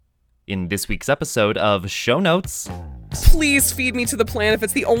in this week's episode of Show Notes. Please feed me to the plant. If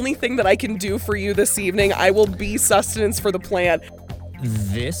it's the only thing that I can do for you this evening, I will be sustenance for the plant.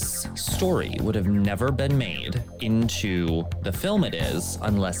 This story would have never been made into the film it is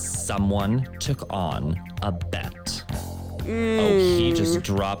unless someone took on a bet. Oh, he just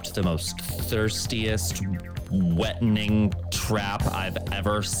dropped the most thirstiest, wettening trap I've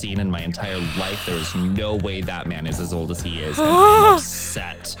ever seen in my entire life. There is no way that man is as old as he is. And I'm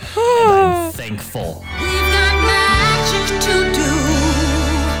upset. And I'm thankful. We've got magic to do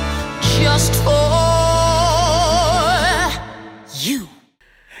just for you.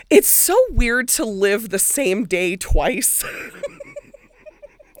 It's so weird to live the same day twice.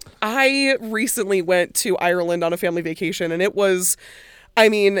 I recently went to Ireland on a family vacation, and it was,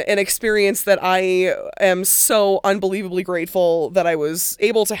 an experience that I am so unbelievably grateful that I was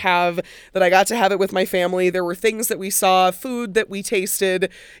able to have, that I got to have it with my family. There were things that we saw, food that we tasted,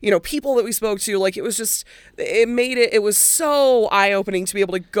 people that we spoke to. Like, it was just, it was so eye-opening to be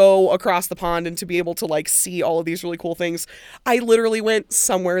able to go across the pond and to be able to, see all of these really cool things. I literally went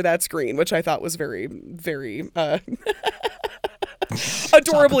somewhere that's green, which I thought was very, very,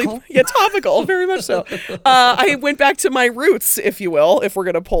 adorably topical, very much so. I went back to my roots, if you will, if we're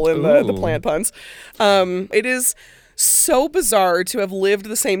gonna pull in the plant puns. It is so bizarre to have lived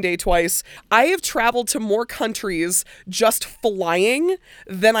the same day twice. I have traveled to more countries just flying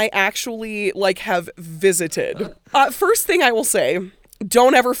than I actually have visited. First thing I will say,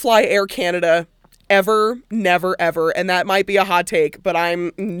 don't ever fly Air Canada. Ever, never, ever. And that might be a hot take, but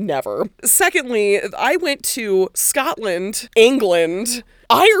I'm never. Secondly, I went to Scotland, England,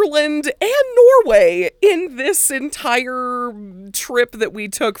 Ireland, and Norway in this entire trip that we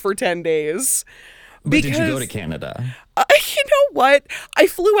took for 10 days. But did you go to Canada? You know what? I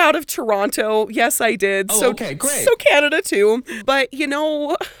flew out of Toronto. Yes, I did. Oh, okay, great. So Canada too. But,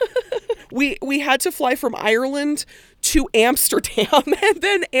 we had to fly from Ireland to Amsterdam and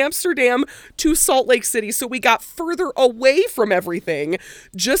then Amsterdam to Salt Lake City. So we got further away from everything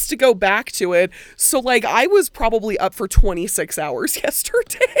just to go back to it. So I was probably up for 26 hours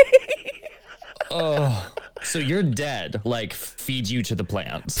yesterday. Oh, so you're dead. Feed you to the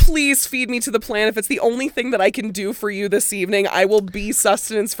plants. Please feed me to the plant. If it's the only thing that I can do for you this evening, I will be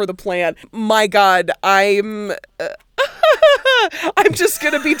sustenance for the plant. My God, I'm just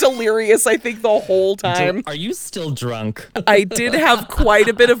going to be delirious, I think, the whole time. Are you still drunk? I did have quite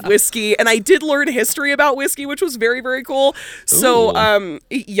a bit of whiskey, and I did learn history about whiskey, which was very, very cool. So,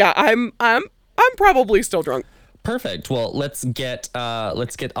 yeah, I'm probably still drunk. Perfect. Well, let's get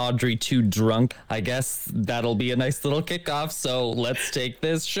Audrey too drunk. I guess that'll be a nice little kickoff. So let's take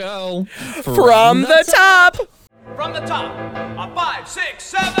this show from the top. From the top. On 5, 6,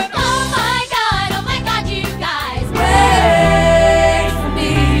 7. Oh my God, you guys. Wait for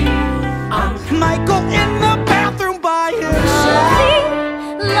me. Michael in the bathroom by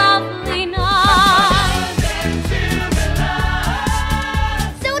himself. Lovely night.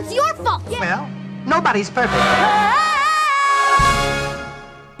 So it's your fault. Well, nobody's perfect.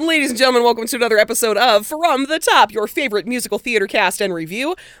 Ladies and gentlemen, welcome to another episode of From the Top, your favorite musical theater cast and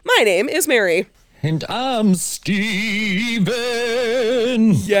review. My name is Mary. And I'm Steven.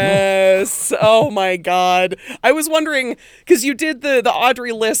 Yes. Oh my God. I was wondering, because you did the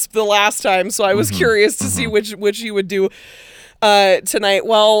Audrey lisp the last time, so I was curious to see which you would do tonight.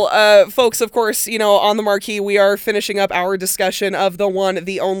 Well, folks, of course, on the marquee, we are finishing up our discussion of the one,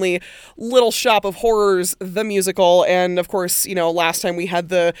 the only Little Shop of Horrors, the musical. And of course, last time we had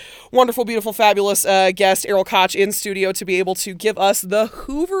the wonderful, beautiful, fabulous guest, Errol Koch, in studio to be able to give us the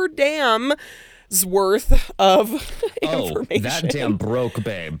Hoover Dam's worth of information. That dam broke,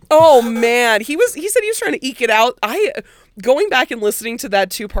 babe. Oh man, he said he was trying to eke it out. Going back and listening to that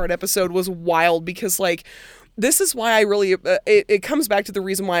 2-part episode was wild because this is why I really, it comes back to the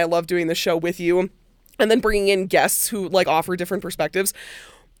reason why I love doing the show with you and then bringing in guests who offer different perspectives.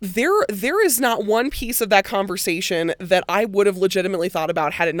 There is not one piece of that conversation that I would have legitimately thought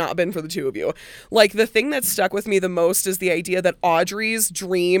about had it not been for the two of you. The thing that stuck with me the most is the idea that Audrey's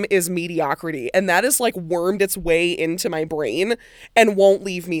dream is mediocrity, and that is wormed its way into my brain and won't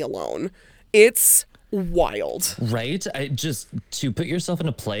leave me alone. It's wild. Right? Just to put yourself in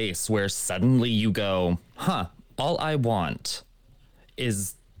a place where suddenly you go, all I want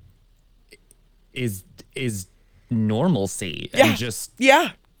is normalcy. Yeah. And just,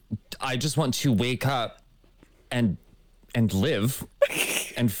 yeah. I just want to wake up and live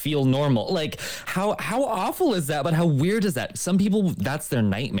and feel normal. How awful is that? But how weird is that? Some people, that's their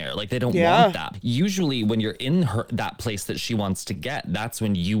nightmare. They don't want that. Usually when you're in that place that she wants to get, that's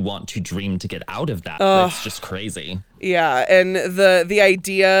when you want to dream to get out of that. It's just crazy. Yeah, and the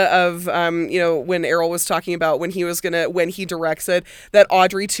idea of when Errol was talking about when he directs it, that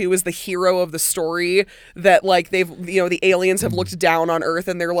Audrey too is the hero of the story, that like they've the aliens have looked down on Earth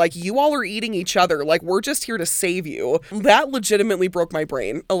and they're like, you all are eating each other, like we're just here to save you. That legitimately broke my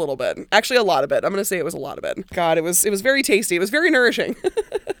brain a little bit. Actually, a lot of it. I'm gonna say it was a lot of it. God, it was very tasty. It was very nourishing.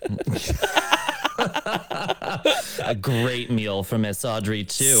 A great meal from Miss Audrey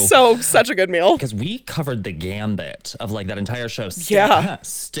too. Such a good meal. Because we covered the gambit of like that entire show.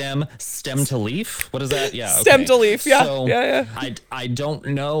 Stem to leaf. What is that? Yeah. Stem to leaf. Yeah. So yeah. I don't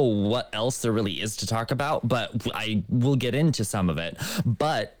know what else there really is to talk about, but I will get into some of it.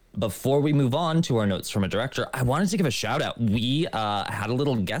 But before we move on to our notes from a director, I wanted to give a shout out. We had a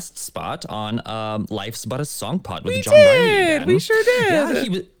little guest spot on Life's But a Song Pod with John Riley again. We sure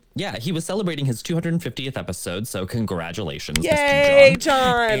did. Yeah, he was celebrating his 250th episode, so congratulations, Yay, Mr.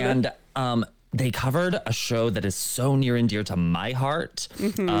 John. And they covered a show that is so near and dear to my heart,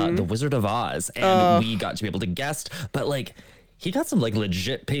 The Wizard of Oz, and we got to be able to guest, but like, he got some like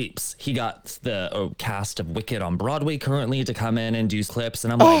legit peeps. He got the cast of Wicked on Broadway currently to come in and do clips,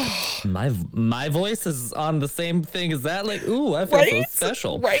 and I'm like, my voice is on the same thing as that. Like, ooh, I feel so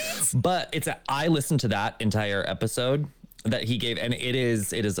special. Right. But I listened to that entire episode that he gave, and it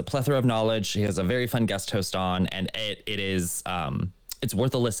is a plethora of knowledge. He has a very fun guest host on, and it is it's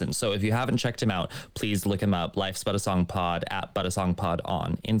worth a listen. So if you haven't checked him out, please look him up. Life's But a Song Pod at But a Song Pod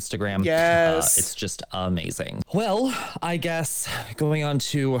on Instagram. Yes, it's just amazing. Well, I guess going on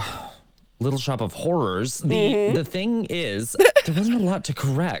to Little Shop of Horrors, the thing is, there wasn't a lot to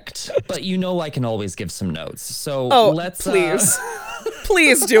correct, but I can always give some notes. So let's please.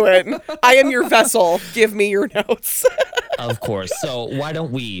 Please do it. I am your vessel. Give me your notes. Of course. So why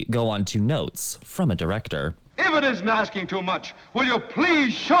don't we go on to notes from a director? If it isn't asking too much, will you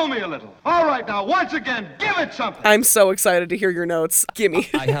please show me a little? All right, now, once again, give it something. I'm so excited to hear your notes. Gimme.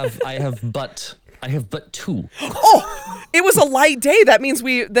 I have but two. Oh, it was a light day. That means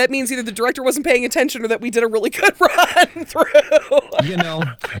either the director wasn't paying attention or that we did a really good run through.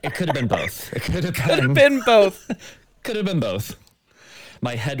 It could have been both. It could have been both. Could have been both.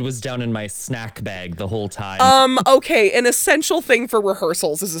 My head was down in my snack bag the whole time. Okay, an essential thing for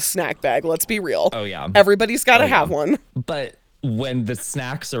rehearsals is a snack bag. Let's be real. Oh, yeah. Everybody's got to have one. But when the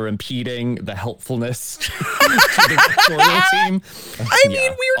snacks are impeding the helpfulness to the pictorial team. I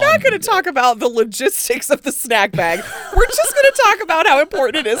mean, we're not going to talk about the logistics of the snack bag. We're just going to talk about how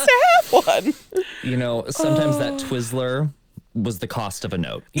important it is to have one. Sometimes that Twizzler was the cost of a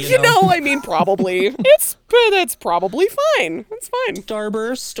note. I mean, probably. It's probably fine. It's fine.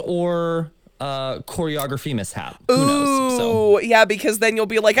 Starburst or choreography mishap. Who knows? So, yeah, because then you'll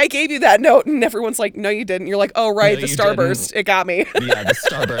be like, I gave you that note, and everyone's like, no, you didn't. You're like, oh, right, the Starburst. Didn't. It got me. Yeah, the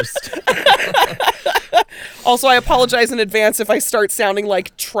Starburst. Also, I apologize in advance if I start sounding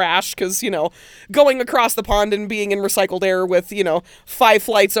like trash, because, going across the pond and being in recycled air with, 5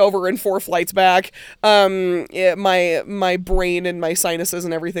 flights over and 4 flights back, my brain and my sinuses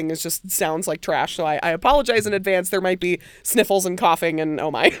and everything just sounds like trash. So I apologize in advance. There might be sniffles and coughing and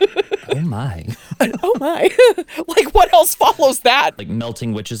oh my. Oh my. Oh my. Like, what else follows that? Like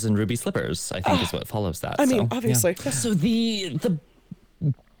melting witches and ruby slippers, I think is what follows that. I mean, obviously. Yeah. So the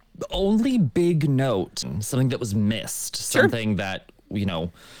only big note, something that was missed, something that,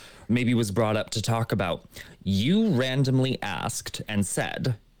 maybe was brought up to talk about. You randomly asked and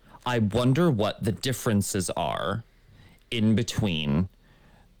said, I wonder what the differences are in between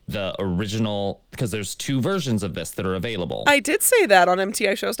the original, because there's 2 versions of this that are available. I did say that on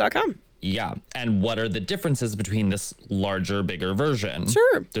mtishows.com. Yeah. And what are the differences between this larger, bigger version?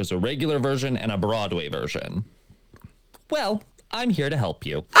 Sure. There's a regular version and a Broadway version. Well, I'm here to help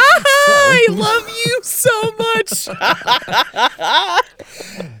you. I love you so much.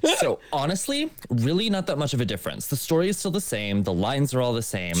 So honestly, really not that much of a difference. The story is still the same. The lines are all the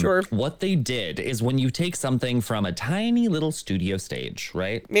same. Sure. What they did is when you take something from a tiny little studio stage,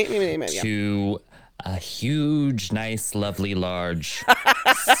 right? To a huge, nice, lovely, large,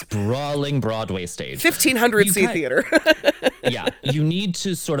 sprawling Broadway stage. 1,500 seat theater. Yeah, you need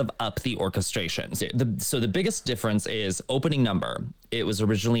to sort of up the orchestration. So the biggest difference is opening number. It was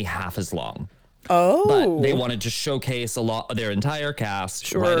originally half as long. Oh. But they wanted to showcase their entire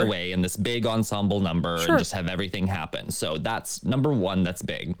cast right away in this big ensemble number and just have everything happen. So that's number 1, that's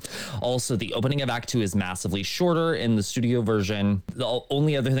big. Also, the opening of Act 2 is massively shorter in the studio version. The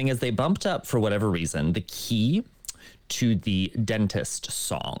only other thing is they bumped up, for whatever reason, the key to the dentist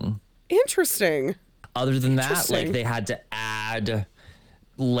song. Interesting. Other than that, like, they had to add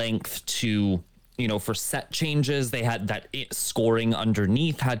length to for set changes, they had that scoring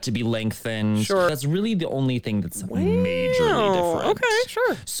underneath had to be lengthened. Sure. That's really the only thing that's majorly different. Okay,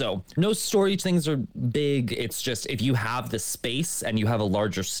 sure. So no story things are big. It's just if you have the space and you have a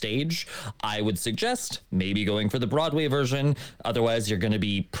larger stage, I would suggest maybe going for the Broadway version. Otherwise, you're going to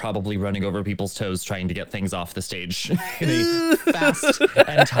be probably running over people's toes trying to get things off the stage in a fast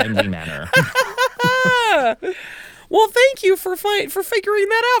and timely manner. Well, thank you for figuring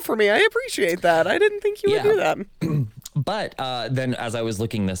that out for me. I appreciate that. I didn't think you would do that. But then as I was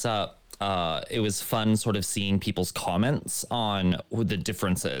looking this up, it was fun sort of seeing people's comments on the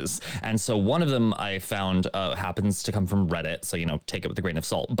differences. And so one of them I found happens to come from Reddit. So, take it with a grain of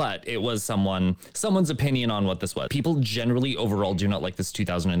salt. But it was someone's opinion on what this was. People generally overall do not like this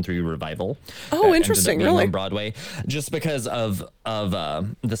 2003 revival. Oh, interesting. Really? On Broadway, just because of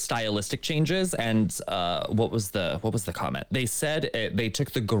the stylistic changes. And what was the comment? They said they took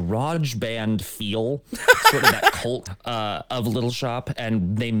the garage band feel, sort of that cult of Little Shop,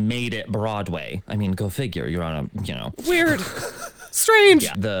 and they made it Broadway. I mean, go figure. You're on a, Weird. Strange.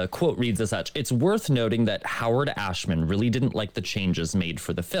 Yeah. The quote reads as such: "It's worth noting that Howard Ashman really didn't like the changes made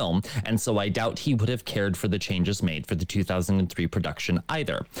for the film, and so I doubt he would have cared for the changes made for the 2003 production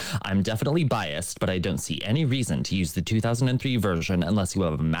either. I'm definitely biased, but I don't see any reason to use the 2003 version unless you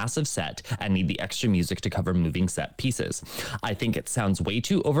have a massive set and need the extra music to cover moving set pieces. I think it sounds way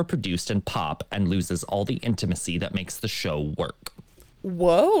too overproduced and pop and loses all the intimacy that makes the show work."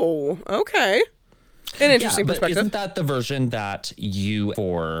 Whoa. Okay. An interesting but perspective. Isn't that the version that you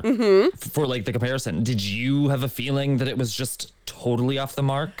for like the comparison? Did you have a feeling that it was just totally off the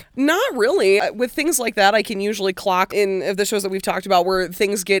mark? Not really. With things like that, I can usually clock in the shows that we've talked about where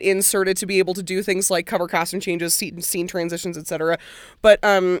things get inserted to be able to do things like cover costume changes, scene transitions, etc. But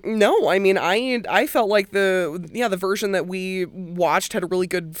no, I mean, I felt like the version that we watched had a really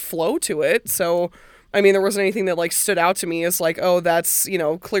good flow to it. So I mean, there wasn't anything that like stood out to me as like, oh, that's,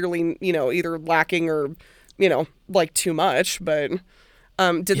 clearly, either lacking or, like too much. But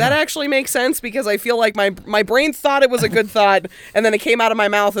did that actually make sense? Because I feel like my brain thought it was a good thought, and then it came out of my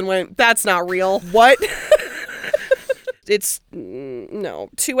mouth and went, that's not real. What? It's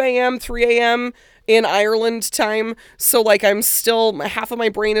 2 a.m., 3 a.m. in Ireland time. So like I'm still, half of my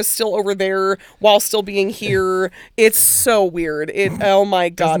brain is still over there while still being here. It's so weird. Oh my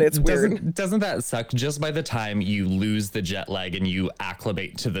God, it's weird. Doesn't that suck? Just by the time you lose the jet lag and you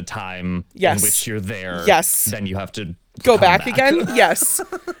acclimate to the time Yes. in which you're there, Yes. then you have to Go come back again? Yes.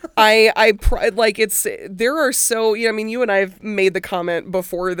 There are so, you and I have made the comment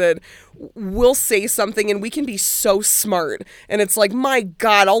before that we'll say something and we can be so smart. And it's like, my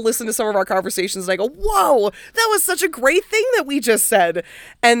God, I'll listen to some of our conversations and I go, whoa, that was such a great thing that we just said.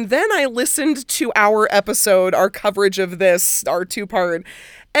 And then I listened to our episode, our coverage of this, our 2-part,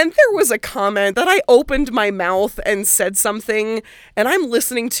 and there was a comment that I opened my mouth and said something, and I'm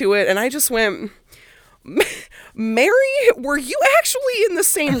listening to it and I just went, Mary, were you actually in the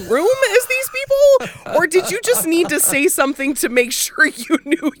same room as these people? Or did you just need to say something to make sure you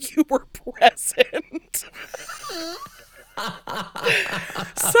knew you were present?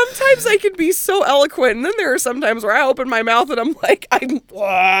 Sometimes I can be so eloquent, and then there are sometimes where I open my mouth and I'm like,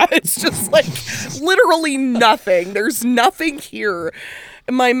 it's just like literally nothing. There's nothing here.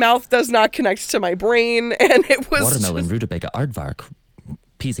 My mouth does not connect to my brain, and it was watermelon, rutabaga, aardvark.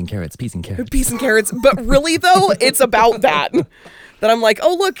 Peas and carrots. But really, though, it's about that I'm like,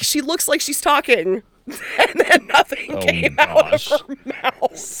 oh, look, she looks like she's talking. And then nothing came out of her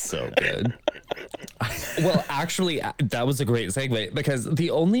mouth. So good. Well, actually, that was a great segue, because the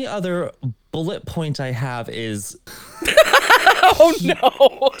only other bullet point I have is... Oh,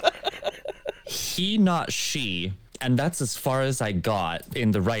 no. He, not she. And that's as far as I got in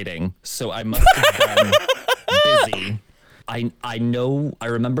the writing. So I must have been busy. I know, I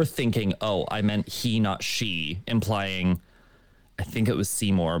remember thinking, oh, I meant he, not she, implying, I think it was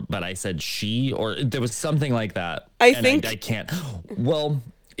Seymour, but I said she, or there was something like that. I can't. Well,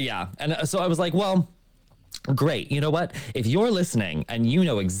 yeah. And so I was like, well, great. You know what? If you're listening and you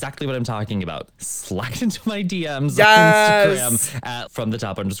know exactly what I'm talking about, slide into my DMs on Instagram at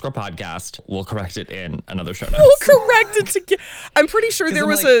 @FromTheTop_podcast. We'll correct it in another show notes. We'll correct it I'm pretty sure there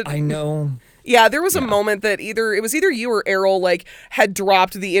was I know. Yeah, there was a moment that it was either you or Errol had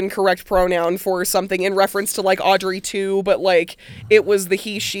dropped the incorrect pronoun for something in reference to Audrey 2, but it was the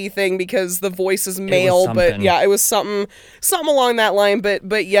he she thing because the voice is male, but yeah, it was something along that line,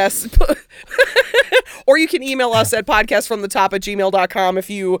 but yes. Or you can email us at podcastfromthetop@gmail.com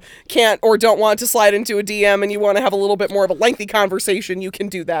if you can't or don't want to slide into a DM and you want to have a little bit more of a lengthy conversation, you can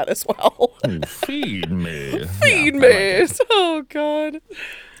do that as well. Feed me. Feed me. Oh God.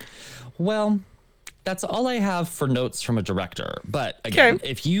 Well, That's all I have for notes from a director. But again,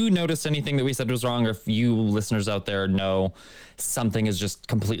 if you noticed anything that we said was wrong, or if you listeners out there know something is just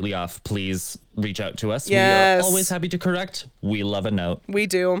completely off, please reach out to us. Yes. We are always happy to correct. We love a note. We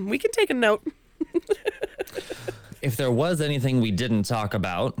do. We can take a note. If there was anything we didn't talk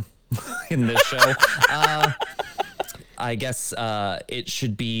about in this show, I guess it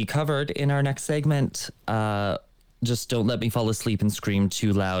should be covered in our next segment. Just don't let me fall asleep and scream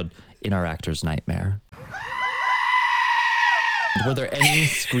too loud in our actor's nightmare. Were there any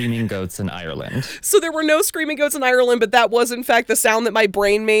screaming goats in Ireland? So there were no screaming goats in Ireland, but that was in fact the sound that my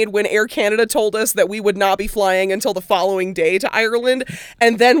brain made when Air Canada told us that we would not be flying until the following day to Ireland.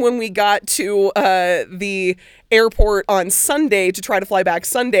 And then when we got to the airport on Sunday to try to fly back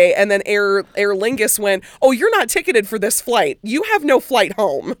Sunday, and then Aer Lingus went, "Oh, you're not ticketed for this flight. You have no flight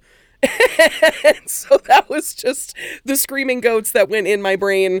home." And so that was just the screaming goats that went in my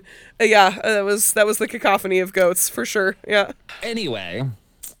brain. That was the cacophony of goats for sure. Yeah. Anyway,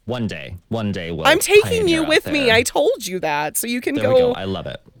 one day we'll I'm taking you pioneer with out me. there. I told you that, so you can There we go. I love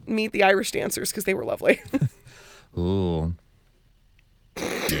it. meet the Irish dancers because they were lovely. Ooh.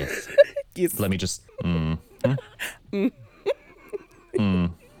 Yes. Yes. Let me just.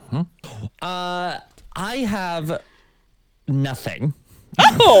 I have nothing.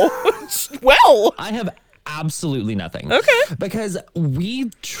 Oh, well. I have absolutely nothing. Okay. Because we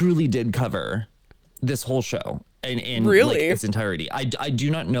truly did cover this whole show in Really? like, its entirety. I do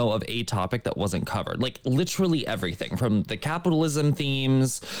not know of a topic that wasn't covered. Like literally everything, from the capitalism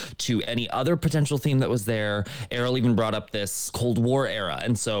themes to any other potential theme that was there. Errol even brought up this Cold War era,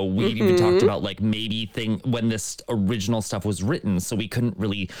 and so we even talked about like maybe when this original stuff was written, so we couldn't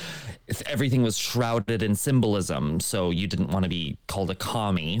really. Everything was shrouded in symbolism, so you didn't want to be called a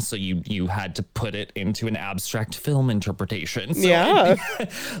commie, so you had to put it into an abstract film interpretation. So Yeah.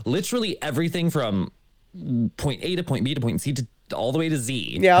 literally everything from point A to point B to point C to all the way to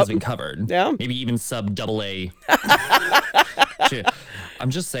Z Yep. has been covered. Yeah. Maybe even sub double A. I'm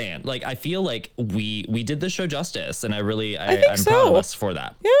just saying, like, I feel like we did the show justice, and I'm think proud of so. us for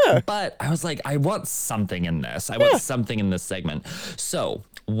that. Yeah. But I was like, I want something in this. I want something in this segment. So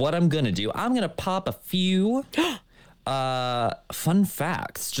what I'm gonna do, I'm gonna pop a few fun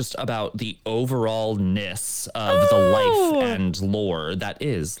facts just about the overallness of the life and lore that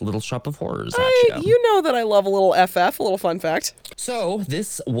is Little Shop of Horrors. You know that I love a little FF, a little fun fact. So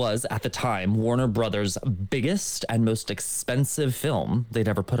this was, at the time, Warner Brothers' biggest and most expensive film they'd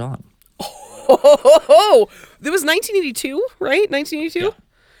ever put on. Oh, it was 1982, right? 1982?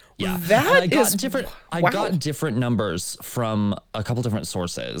 Yeah, That and I got is- different. I wow. got different numbers from a couple different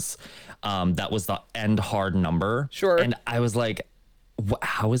sources. That was the end hard number. Sure. And I was like,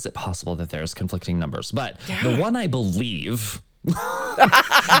 how is it possible that there's conflicting numbers? But the one I believe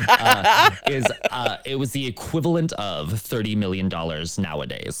is it was the equivalent of $30 million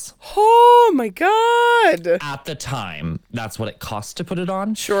nowadays. Oh my God. At the time, that's what it cost to put it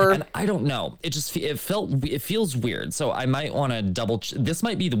on. Sure. And I don't know. It feels weird. So I might want to this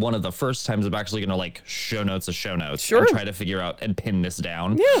might be one of the first times I'm actually going to like show notes Sure. and try to figure out and pin this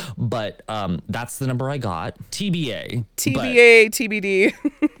down. Yeah. But that's the number I got. TBA. TBA, TBD.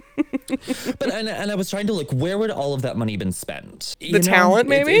 But and I was trying to look, where would all of that money been spent? The talent,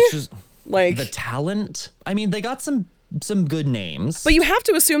 maybe? It's just, Like, the talent. I mean, they got some good names. but you have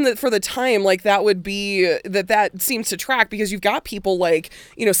to assume that for the time, like that would be that seems to track because you've got people like,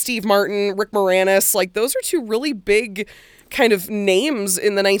 Steve Martin, Rick Moranis, like those are two really big kind of names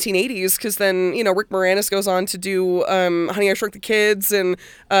in the 1980s because then, Rick Moranis goes on to do Honey, I Shrunk the Kids and,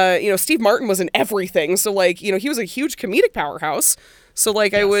 Steve Martin was in everything. So like, he was a huge comedic powerhouse. So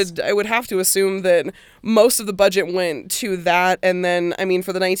like Yes. I would have to assume that most of the budget went to that, and then I mean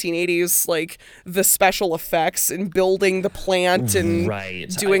for the 1980s, like the special effects and building the plant and right.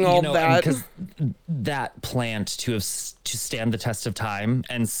 doing all that. Because that plant to stand the test of time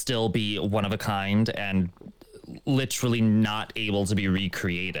and still be one of a kind and literally not able to be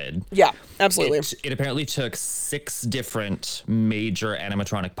recreated. Yeah, absolutely. It apparently took 6 different major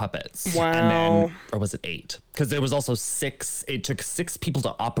animatronic puppets. Wow. And then, or was it 8? Because there was also 6. It took 6 people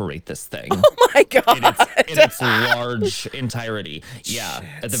to operate this thing. Oh my God. in its large entirety. Yeah.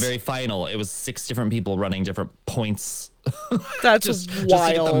 At the very final, it was 6 different people running different points. That's just to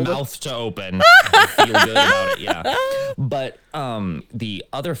wild. get the mouth to open and feel good about it. Yeah. But the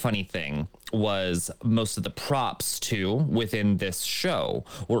other funny thing was most of the props too within this show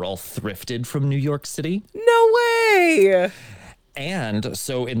were all thrifted from New York City. No way. And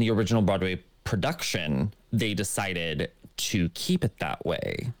so in the original Broadway production, they decided to keep it that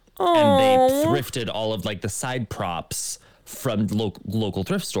way. And they thrifted all of like the side props from local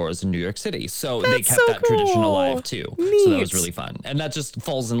thrift stores in New York City. So they That's kept so that tradition cool. alive too. So that was Neat. really fun. And that just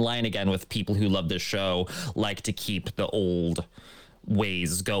falls in line again with people who love this show, like to keep the old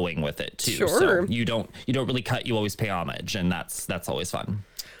ways going with it too. Sure. So you don't really cut, you always pay homage, and that's always fun.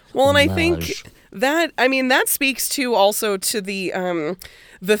 Well, and I think Homage. that, I mean, that speaks to also to the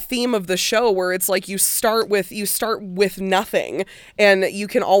theme of the show, where it's like you start with nothing, and you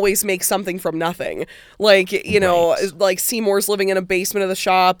can always make something from nothing. Like, you know, Right. like Seymour's living in a basement of the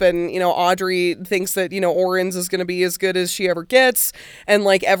shop, and, you know, Audrey thinks that, you know, Oren's is going to be as good as she ever gets, and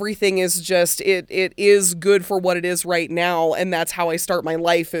like everything is just it is good for what it is right now, and that's how I start my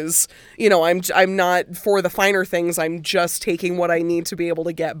life. Is, you know, I'm not for the finer things. I'm just taking what I need to be able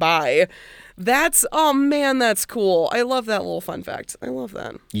to get by. That's, oh man, that's cool. I love that little fun fact. I love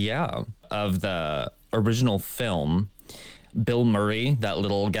that. Yeah. Of the original film, Bill Murray, that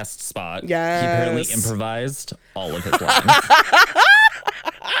little guest spot, he apparently Yes. improvised all of his lines.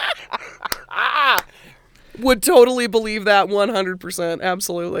 Would totally believe that 100%.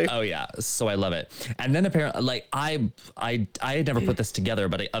 Absolutely. Oh yeah, so I love it. And then apparently, like I had never put this together,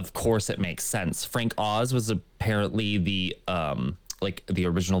 but of course it makes sense. Frank Oz was apparently the like the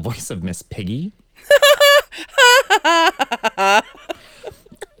original voice of Miss Piggy.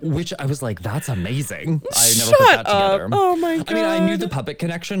 Which I was like, that's amazing. I never put that together. Oh my God. I mean, I knew the puppet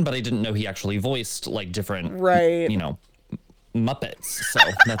connection, but I didn't know he actually voiced like different, Right. you know, Muppets. So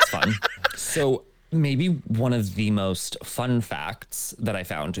that's fun. So maybe one of the most fun facts that I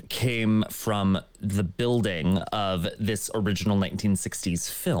found came from the building of this original 1960s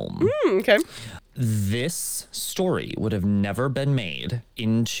film. Okay. This story would have never been made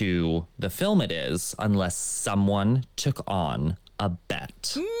into the film it is unless someone took on a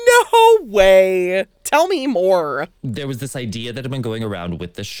bet. No way. Tell me more. There was this idea that had been going around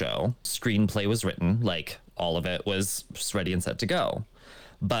with the show. Screenplay was written, like all of it was just ready and set to go.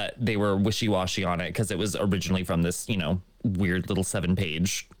 But they were wishy-washy on it because it was originally from this, you know, weird little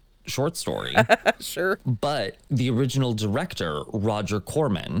 7-page short story. Sure. But the original director, Roger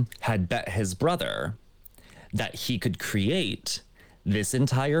Corman, had bet his brother that he could create this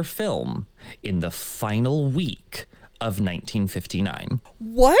entire film in the final week of 1959.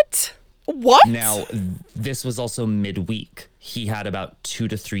 What? What? Now, this was also midweek. He had about 2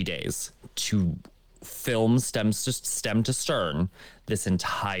 to 3 days to film stem to stern this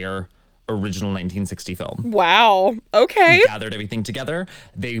entire original 1960 film. Wow. Okay. Gathered everything together.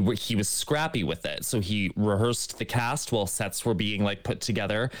 He was scrappy with it, so he rehearsed the cast while sets were being like put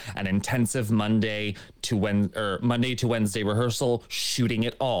together. An intensive Monday to Wednesday rehearsal, shooting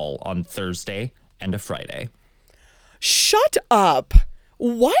it all on Thursday and a Friday. Shut up.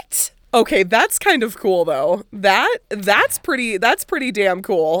 What? Okay, that's kind of cool though. That's pretty damn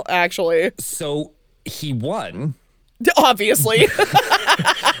cool, actually. So he won, Obviously.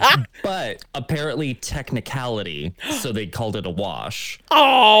 but apparently technicality, so they called it a wash.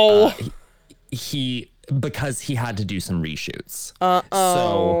 Oh. Because he had to do some reshoots.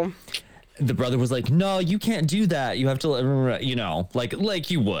 So the brother was like, "No, you can't do that. You have to, you know, like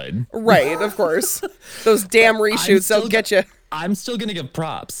you would." Right, of course. Those damn reshoots, they'll get you. I'm still gonna give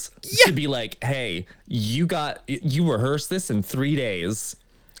props to be like, "Hey, you rehearsed this in 3 days,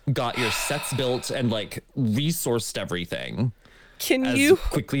 got your sets built, and like resourced everything Can as you?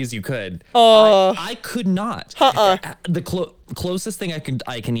 quickly as you could." I could not. The closest thing I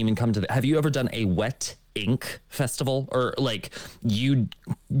can even come to have you ever done a wet ink festival, or like you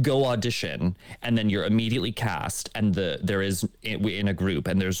go audition and then you're immediately cast, and there is in a group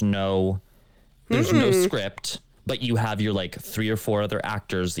and there's no script, but you have your like 3 or 4 other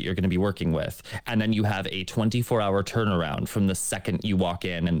actors that you're going to be working with, and then you have a 24-hour turnaround from the second you walk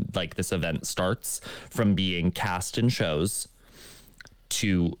in and like this event starts, from being cast in shows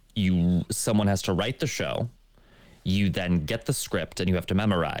to someone has to write the show. You then get the script and you have to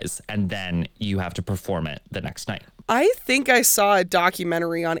memorize, and then you have to perform it the next night. I think I saw a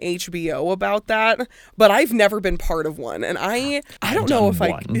documentary on HBO about that, but I've never been part of one. And I don't know if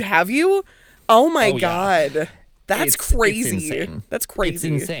done one. have you? Oh my Oh, yeah. God. That's It's crazy. insane. That's crazy. It's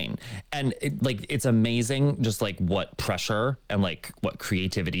insane. And it's amazing just like what pressure and like what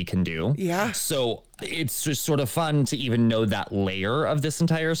creativity can do. Yeah. So it's just sort of fun to even know that layer of this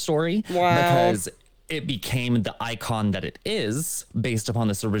entire story. Wow. Because it became the icon that it is based upon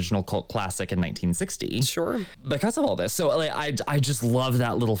this original cult classic in 1960. Sure. Because of all this. So like, I just love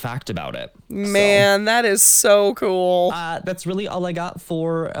that little fact about it. Man, that is so cool. That's really all I got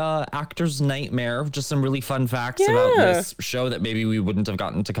for Actor's Nightmare. Just some really fun facts about this show that maybe we wouldn't have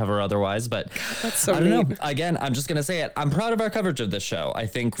gotten to cover otherwise. But That's so I don't neat. know. Again, I'm just going to say it. I'm proud of our coverage of this show. I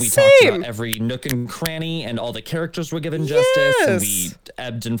think we talked about every nook and cranny, and all the characters were given justice, and we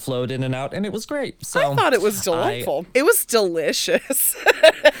ebbed and flowed in and out, and it was great. So I thought it was delightful. It was delicious.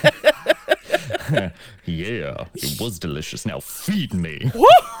 Yeah, it was delicious. Now feed me.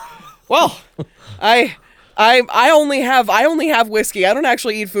 Well, I only have whiskey. I don't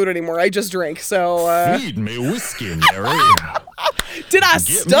actually eat food anymore. I just drink. So Feed me whiskey, Mary. did I Get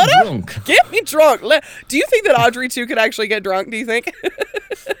me stutter? drunk. Get me drunk. Do you think that Audrey too could actually get drunk? Do you think?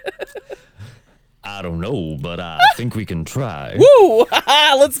 I don't know, but I think we can try. Woo!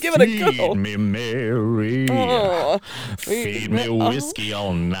 Let's give it a Feed go. me, Mary. Oh. Feed me whiskey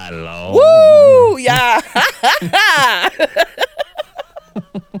all night long. Woo! Yeah.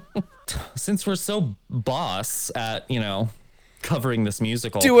 Since we're so boss at, covering this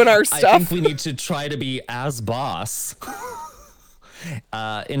musical, Doing our I stuff. think we need to try to be as boss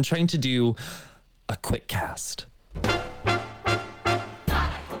in trying to do a quick cast.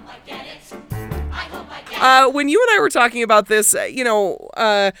 When you and I were talking about this,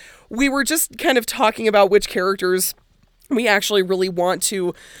 we were just kind of talking about which characters we actually really want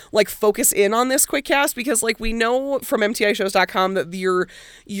to focus in on this quick cast, because we know from mtishows.com that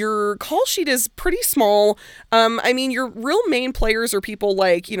your call sheet is pretty small. Your real main players are people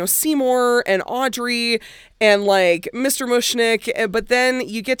like Seymour and Audrey and Mr. Mushnick, but then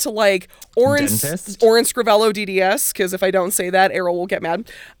you get to Oren Scrivello DDS, because if I don't say that, Errol will get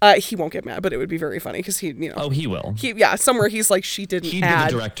mad. He won't get mad, but it would be very funny because he he will. Somewhere he's she didn't He'd add.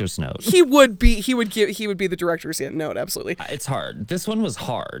 be the director's note. He would be the director's note, absolutely. It's hard. This one was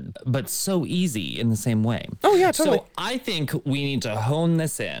hard, but so easy in the same way. Oh, yeah, totally. So I think we need to hone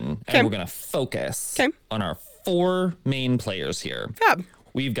this in, Okay. and we're going to focus Okay. on our 4 main players here. Fab.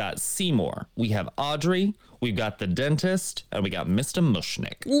 We've got Seymour, we have Audrey, we've got the dentist, and we got Mr.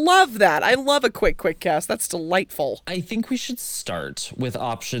 Mushnick. Love that. I love a quick cast. That's delightful. I think we should start with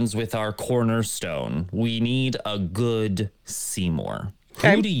options with our cornerstone. We need a good Seymour.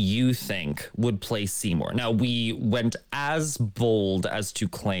 Okay. Who do you think would play Seymour? Now, we went as bold as to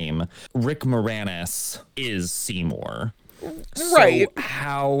claim Rick Moranis is Seymour. Right. So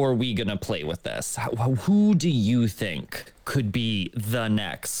how are we going to play with this? Who do you think could be the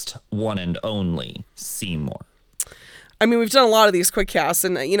next one and only Seymour? We've done a lot of these quick casts,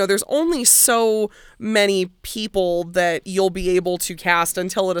 and there's only so many people that you'll be able to cast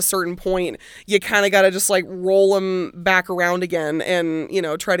until at a certain point you kind of got to just roll them back around again and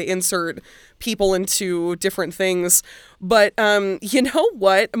try to insert people into different things. But you know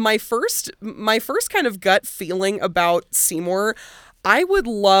what? My first kind of gut feeling about Seymour, I would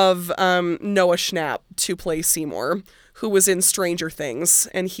love Noah Schnapp to play Seymour, who was in Stranger Things,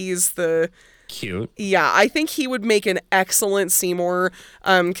 and he's the Cute. Yeah, I think he would make an excellent Seymour,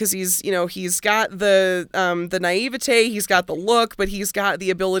 because he's got the naivete, he's got the look, but he's got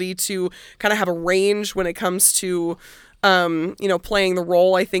the ability to kind of have a range when it comes to playing the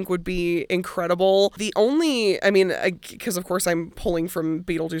role. I think would be incredible. The only, because of course I'm pulling from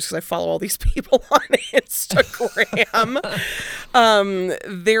Beetlejuice because I follow all these people on Instagram.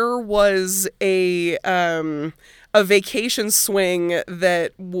 There was a vacation swing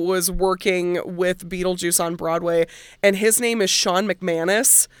that was working with Beetlejuice on Broadway, and his name is Sean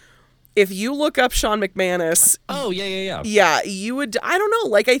McManus. If you look up Sean McManus... Oh, yeah. Yeah, you would... I don't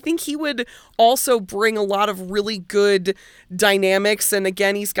know. I think he would also bring a lot of really good dynamics. And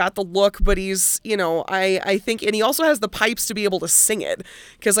again, he's got the look, but he's, I think... And he also has the pipes to be able to sing it.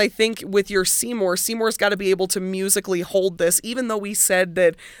 Because I think with your Seymour's got to be able to musically hold this. Even though we said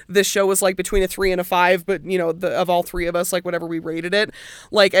that this show was between a 3 and a 5, but, of all 3 of us, whatever we rated it.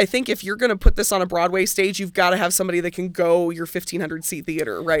 I think if you're going to put this on a Broadway stage, you've got to have somebody that can go your 1,500 seat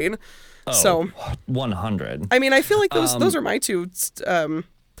theater, right? Oh, So 100. I feel like those are my two.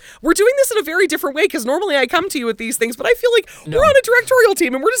 We're doing this in a very different way because normally I come to you with these things, but I feel like we're on a directorial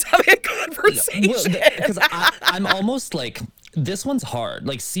team and we're just having a conversation. Because I'm almost this one's hard.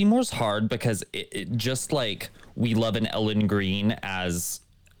 Seymour's hard because it just we love an Ellen Green as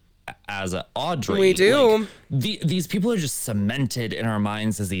a Audrey. We do. These people are just cemented in our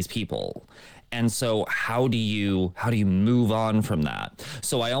minds as these people. And so how do you move on from that?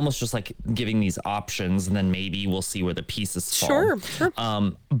 So I almost just giving these options, and then maybe we'll see where the pieces fall. Sure.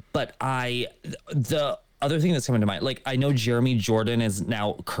 But the other thing that's coming to mind, I know Jeremy Jordan is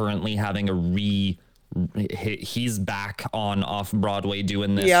now currently having a he's back on off Broadway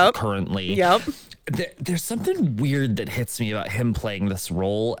doing this currently. Yep. There's something weird that hits me about him playing this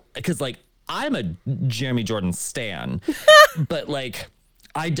role, because like I'm a Jeremy Jordan stan, but like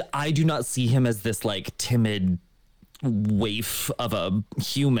I do not see him as this like timid waif of a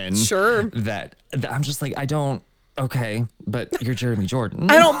human. Sure. That I'm just like, I don't. Okay, but you're Jeremy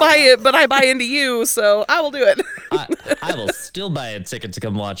Jordan. I don't buy it, but I buy into you, so I will do it. I will still buy a ticket to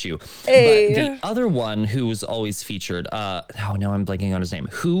come watch you. Hey. But the other one who's always featured, now I'm blanking on his name.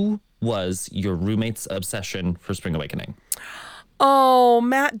 Who was your roommate's obsession for Spring Awakening? Oh,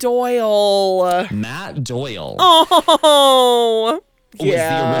 Matt Doyle. Matt Doyle. Oh. Was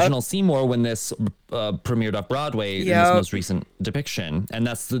the original Seymour when this premiered off Broadway in this most recent depiction, and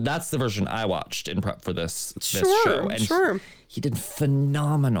that's the version I watched in prep for this show. And he did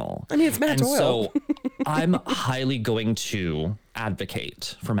phenomenal. I mean, it's Matt Doyle. So I'm highly going to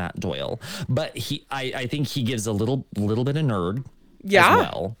advocate for Matt Doyle, but I think he gives a little bit of nerd as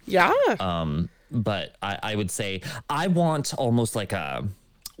well. Yeah. But I would say I want almost like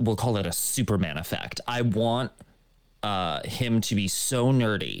we'll call it a Superman effect. I want him to be so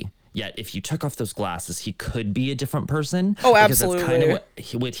nerdy, yet if you took off those glasses, he could be a different person. Oh, because absolutely. that's kind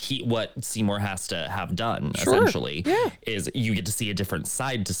of what Seymour has to have done, essentially, is you get to see a different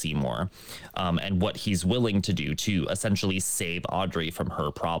side to Seymour, and what he's willing to do to essentially save Audrey from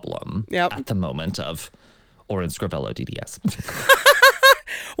her problem at the moment of Orange Scrivello DDS.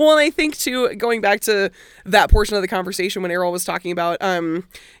 Well, and I think too, going back to that portion of the conversation when Errol was talking about,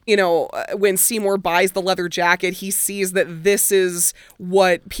 when Seymour buys the leather jacket, he sees that this is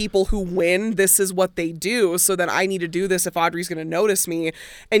what people who win, this is what they do. So then I need to do this if Audrey's going to notice me.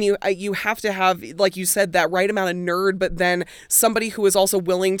 And you have to have, like you said, that right amount of nerd, but then somebody who is also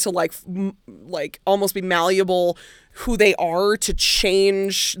willing to like almost be malleable who they are to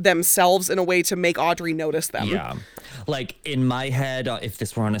change themselves in a way to make Audrey notice them. Yeah. Like in my head, if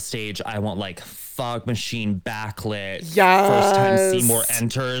this were on a stage, I want like fog machine backlit. Yes. First time Seymour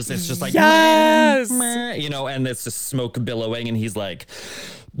enters, it's just like, yes. meh, and it's just smoke billowing, and he's like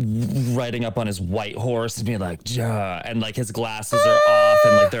riding up on his white horse and being like, duh, and like his glasses are off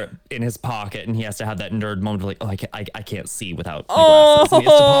and like they're in his pocket, and he has to have that nerd moment of like, oh, I can't see without my glasses. And he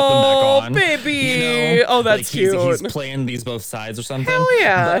has to pop them back on. Baby. Oh, that's like cute. He's playing these both sides or something. Hell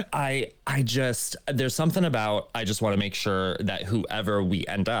yeah. But I just, there's something about, I just want to make sure that whoever we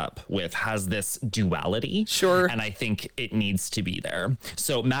end up with has this duality. Sure. And I think it needs to be there.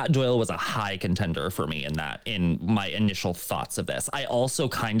 So Matt Doyle was a high contender for me in my initial thoughts of this. I also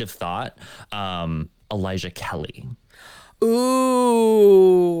kind of thought Elijah Kelly.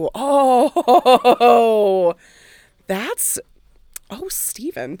 Ooh. Oh,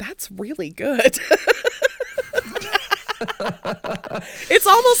 Steven, that's really good. It's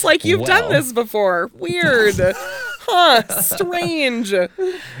almost like you've done this before. Weird. Huh. Strange.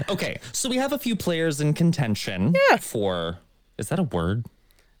 Okay, so we have a few players in contention for... Is that a word?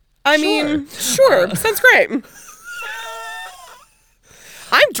 I mean, sure. Sounds great.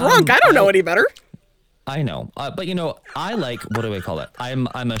 I'm drunk. I don't know any better. I know, but I like, what do I call it?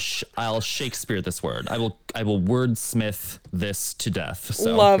 I'll Shakespeare this word. I will wordsmith this to death.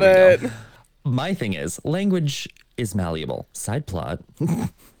 So love it. My thing is, language is malleable. Side plot.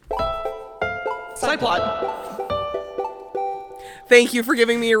 Side plot. Thank you for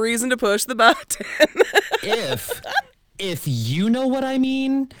giving me a reason to push the button. If you know what I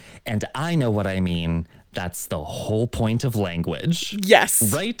mean and I know what I mean, that's the whole point of language.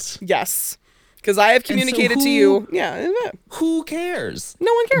 Yes. Right? Yes. Because I have communicated to you. Yeah. Who cares?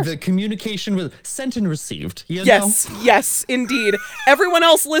 No one cares. The communication was sent and received. Yes. Know? Yes, indeed. Everyone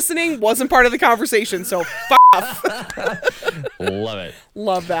else listening wasn't part of the conversation, so off. Love it.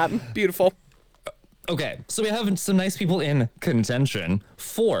 Love that. Beautiful. Okay, so we have some nice people in contention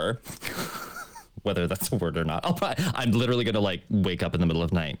for... whether that's a word or not. I'm literally going to wake up in the middle of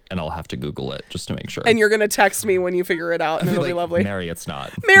the night and I'll have to Google it just to make sure. And you're going to text me when you figure it out and it'll be lovely. Mary, it's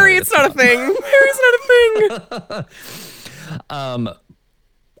not. Mary, it's not a thing. Mary's not a thing.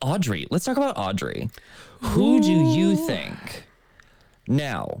 Audrey. Let's talk about Audrey. Who do you think?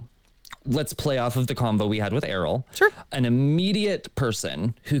 Now, let's play off of the convo we had with Errol. Sure. An immediate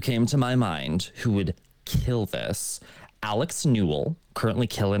person who came to my mind who would kill this. Alex Newell, currently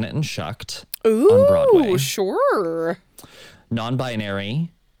killing it in Shucked on Broadway. Sure. Non-binary,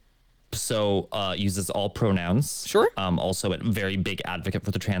 so uses all pronouns. Sure. Also a very big advocate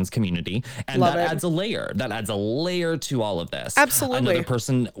for the trans community. And Love that it. adds a layer. That adds a layer to all of this. Absolutely. Another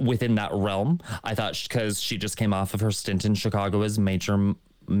person within that realm, I thought, because she just came off of her stint in Chicago as Major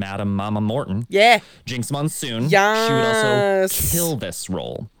Madam Mama Morton. Yeah. Jinx Monsoon. Yes. She would also kill this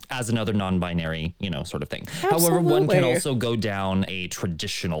role as another non-binary, sort of thing. However, one can Absolutely. also go down a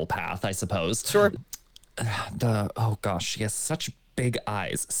traditional path, I suppose. Sure. Oh gosh, she has such big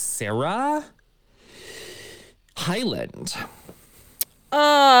eyes. Sarah Hyland.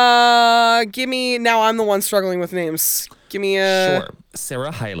 Give me, now I'm the one struggling with names. Give me a... Sure.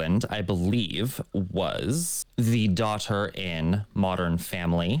 Sarah Hyland, I believe, was the daughter in Modern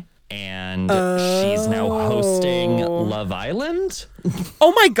Family. And she's now hosting Love Island.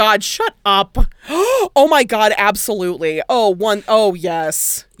 Oh my God, shut up. Oh my God, absolutely. Oh,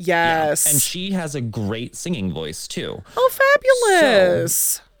 yes. Yes. And she has a great singing voice, too. Oh,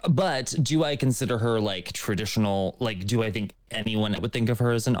 fabulous. But do I consider her like traditional? Like, do I think anyone would think of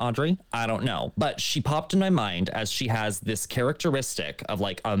her as an Audrey? I don't know. But she popped in my mind as she has this characteristic of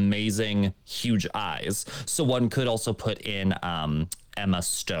like amazing, huge eyes. So one could also put in Emma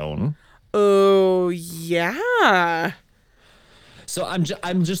Stone. Oh, yeah. So I'm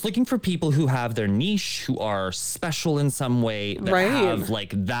just looking for people who have their niche, who are special in some way, that Right. have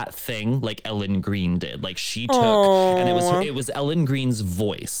like that thing, like Ellen Green did. Like she took, and it was Ellen Green's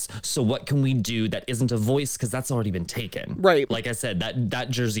voice. So what can we do that isn't a voice, because that's already been taken. Right. Like I said, that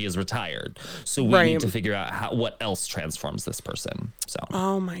jersey is retired. So we Right. need to figure out what else transforms this person. So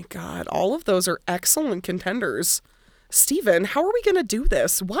Oh my God. All of those are excellent contenders. Steven, how are we going to do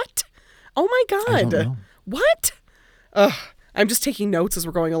this? What? Oh my God. don't know. What? Ugh. I'm just taking notes as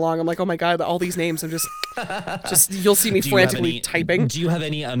we're going along. I'm like, oh my God, all these names. I'm just you'll see me do you have frantically any- typing. Do you have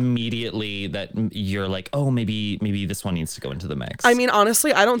any immediately that you're like, oh, maybe this one needs to go into the mix? I mean,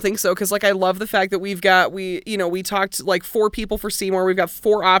 honestly, I don't think so. Cause like, I love the fact that we talked like 4 people for Seymour. We've got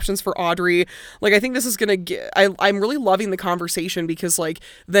 4 options for Audrey. Like, I think this is going to get, I'm really loving the conversation, because like,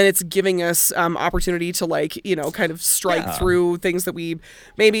 then it's giving us opportunity to like, kind of strike through things that we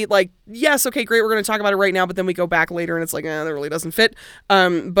maybe like, yes, okay, great. We're going to talk about it right now. But then we go back later and it's like, that really doesn't fit.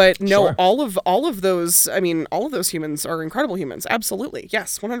 But no, Sure. all of those, I mean, all of those humans are incredible humans. Absolutely.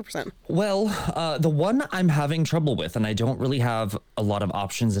 Yes. 100%. Well, the one I'm having trouble with, and I don't really have a lot of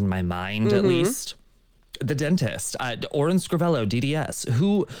options in my mind, at least, the dentist, Oren Scrivello, DDS.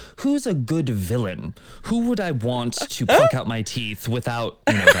 Who's a good villain? Who would I want to pluck out my teeth without,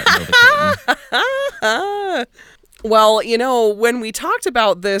 that Novocaine? Well, when we talked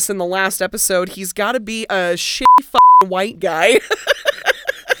about this in the last episode, he's got to be a shitty fucking white guy.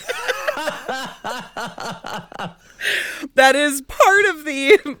 That is part of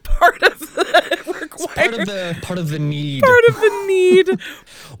the required Part of the need. part of the need.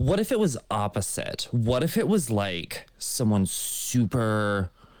 What if it was opposite? What if it was like someone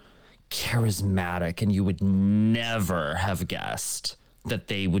super charismatic and you would never have guessed that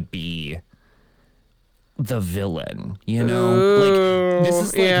they would be the villain, Like, this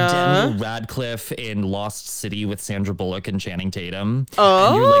is like Daniel Radcliffe in Lost City with Sandra Bullock and Channing Tatum.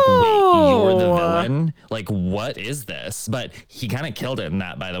 And you're like, wait, you're the villain? Like, what is this? But he kind of killed it in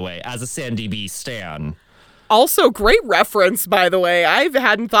that, by the way, as a Sandy B stan. Also, great reference, by the way. I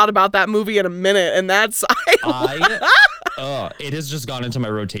hadn't thought about that movie in a minute, and that's It has just gone into my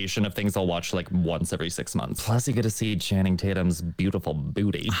rotation of things I'll watch like once every 6 months. Plus, you get to see Channing Tatum's beautiful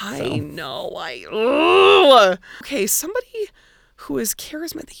booty. I know. Ugh. Okay, somebody who is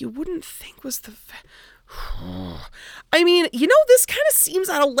charismatic that you wouldn't think was the. I mean, this kind of seems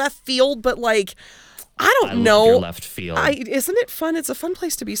out of left field, but like, I don't know. Love your left field. Isn't it fun? It's a fun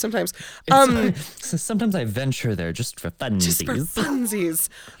place to be sometimes. So sometimes I venture there just for funsies. Just for funsies.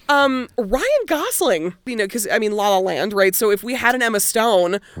 Ryan Gosling, because La La Land, right? So if we had an Emma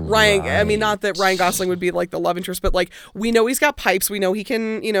Stone, not that Ryan Gosling would be like the love interest, but like we know he's got pipes, we know he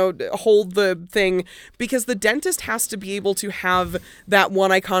can, hold the thing, because the dentist has to be able to have that one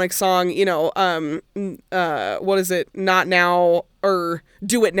iconic song, what is it? Not Now, or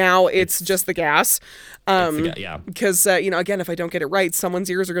Do It Now, It's Just the Gas. Because, again, if I don't get it right, someone's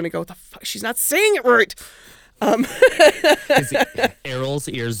ears are going to go, the fuck, she's not saying it right. Errol's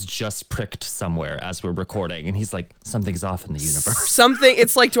ears just pricked somewhere as we're recording, and he's like, something's off in the universe.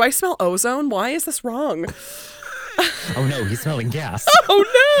 It's like, do I smell ozone? Why is this wrong? Oh no, he's smelling gas.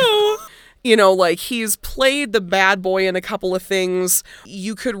 Oh no! Like, he's played the bad boy in a couple of things.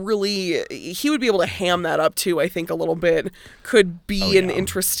 He would be able to ham that up too, I think, a little bit. Could be an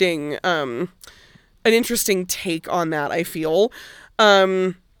interesting take on that, I feel.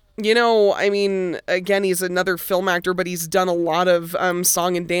 Again, he's another film actor, but he's done a lot of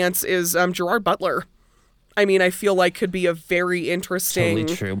song and dance, is Gerard Butler. I feel like could be a very interesting...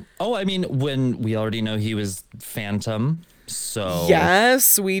 Totally true. Oh, when we already know he was Phantom So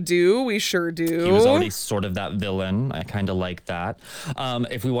Yes, we do. We sure do. he was already sort of that villain. I kind of like that.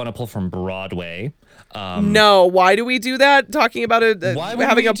 If we want to pull from Broadway, No, why do we do that? Talking about Why would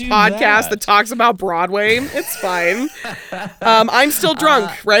having we a do podcast that? that talks about Broadway. It's fine. I'm still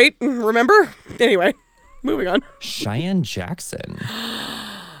drunk, right? Remember? Anyway, moving on. Cheyenne Jackson.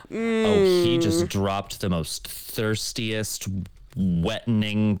 Oh, he just dropped the most thirstiest,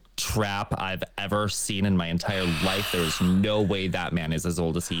 wettening trap I've ever seen in my entire life. There is no way that man is as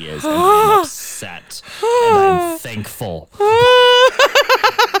old as he is. And I'm upset. And I'm thankful.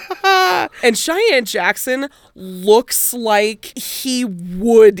 And Cheyenne Jackson looks like he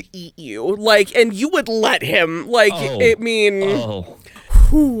would eat you. Like, and you would let him. Like, I mean... Oh.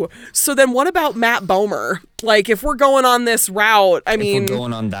 Whew. So then what about Matt Bomer? Like, if we're going on this route, I mean... If we're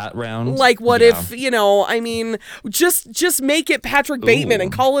going on that round. Like, what yeah. if, I mean, just make it Patrick Bateman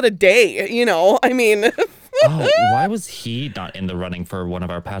and call it a day, I mean... Oh, why was he not in the running for one of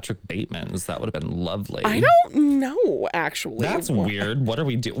our Patrick Batemans? That would have been lovely. I don't know, actually. That's weird. What are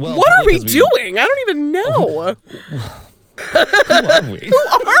we doing? Well, What are we because doing? I don't even know. Who are we? Who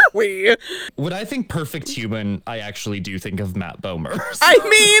are we? When I think perfect human, I actually do think of Matt Bomer. I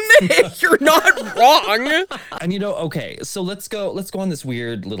mean, you're not wrong. And okay, so let's go on this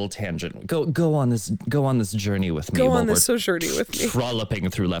weird little tangent. Go on this journey with me. Go while on this we're journey with me. Trolloping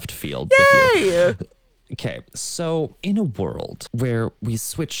through left field with you. Hey. Okay, so in a world where we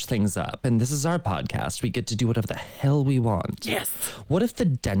switch things up, and this is our podcast, we get to do whatever the hell we want. Yes. What if the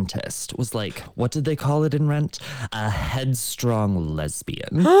dentist was like, what did they call it in Rent? A headstrong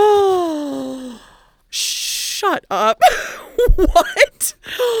lesbian. Shut up. What?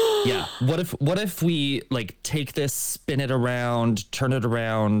 Yeah. What if we take this, spin it around, turn it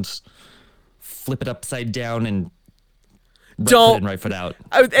around, flip it upside down, and right Don't- foot in, right foot out,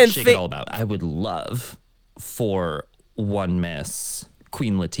 and shake it all about. I would love for one Miss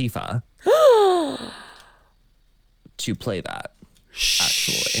Queen Latifah to play that.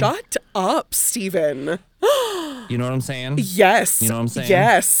 Actually, Shut up, Steven. you know what I'm saying? Yes. You know what I'm saying?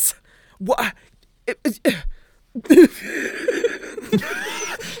 Yes. What?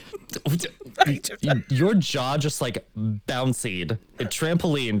 Your jaw just bouncied, it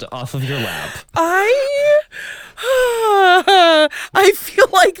trampolined off of your lap. I feel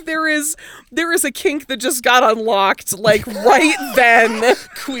like there is a kink that just got unlocked right then.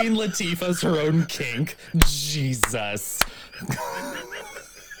 Queen Latifah's her own kink. Jesus.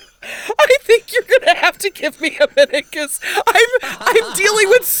 I think you're gonna have to give me a minute because I'm dealing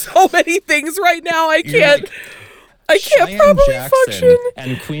with so many things right now. I can't Cheyenne properly Jackson function.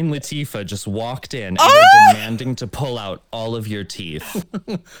 and Queen Latifah just walked in and they're demanding to pull out all of your teeth.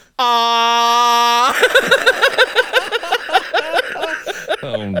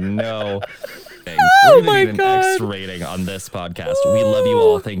 Oh no. We're gonna give an X rating on this podcast. We love you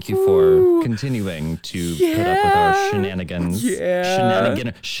all. Thank you for continuing to put up with our shenanigans. Yeah.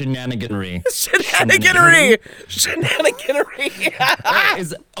 Shenaniganery. Shenaniganery. Is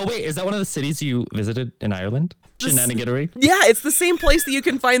that one of the cities you visited in Ireland? Shenaniganery? Yeah, it's the same place that you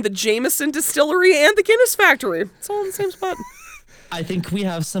can find the Jameson Distillery and the Guinness Factory. It's all in the same spot. I think we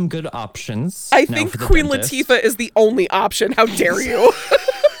have some good options. I now think for the Queen dentist. Latifah is the only option. How dare you?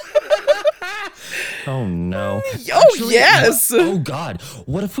 Oh no. Yes. Oh God.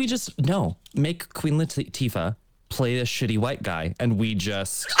 What if we make Queen Latifah play a shitty white guy and we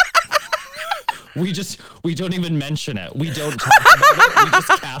don't even mention it. We don't talk about it. We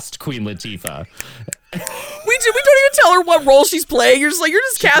just cast Queen Latifah. We don't even tell her what role she's playing. You're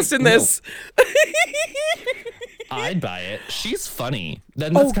just casting no. this. I'd buy it. She's funny.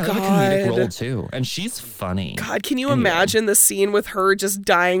 Then that's kind of a comedic role too. And she's funny. God, can you imagine the scene with her just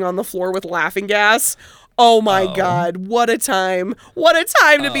dying on the floor with laughing gas? Oh my God, what a time. What a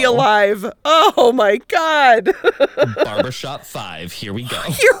time to be alive. Oh my God. Barbershop 5. Here we go.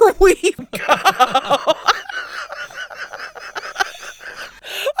 Here we go.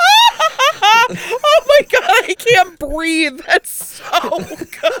 Oh my God, I can't breathe. That's so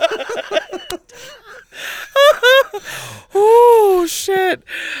good. Oh, shit.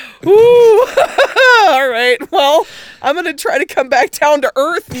 Ooh. All right. Well, I'm going to try to come back down to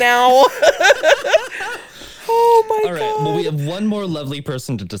earth now. Oh my All right. God. Well, we have one more lovely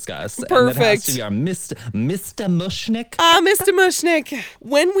person to discuss. And Perfect. that has to be our Mr. Mushnick. Mr. Mushnick,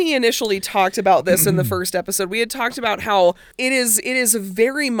 when we initially talked about this in the first episode, we had talked about how it is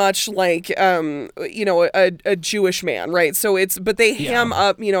very much like, a Jewish man, right? So but they ham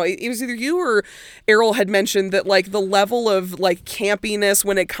up, it was either you or Errol had mentioned that the level of campiness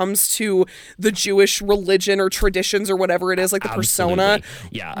when it comes to the Jewish religion or traditions or whatever it is, the persona.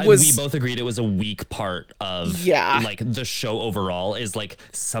 Absolutely. Yeah. was- we both agreed it was a weak part of of Yeah. like the show overall is like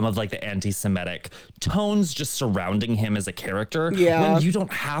some of like the anti-Semitic tones just surrounding him as a character. Yeah. When you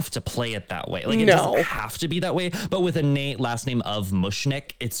don't have to play it that way. Like it No. doesn't have to be that way. But with a last name of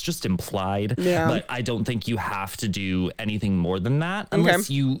Mushnick, it's just implied. Yeah. But I don't think you have to do anything more than that unless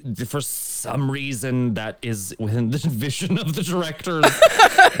you, for some reason, that is within the vision of the director's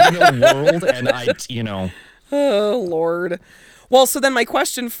world. And Oh, Lord. Well, so then my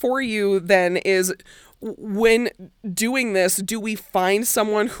question for you then is, when doing this, do we find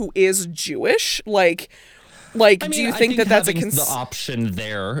someone who is Jewish? Like, do you think that that's the option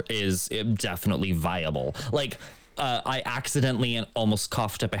there is definitely viable? Like, I accidentally almost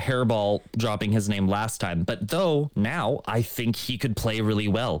coughed up a hairball dropping his name last time, but now I think he could play really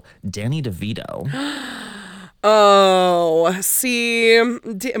well. Danny DeVito. Oh, see, yeah,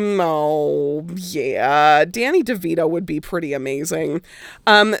 Danny DeVito would be pretty amazing.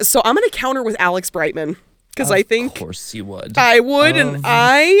 So I'm going to counter with Alex Brightman. Because I think... Of course you would. I would, and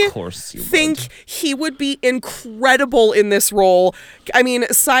I course you think would. he would be incredible in this role. I mean,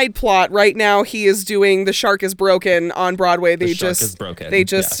 side plot, right now he is doing The Shark is Broken on Broadway. The Shark is Broken,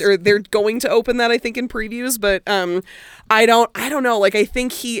 yes. or they're going to open that, I think, in previews, but I don't know. Like, I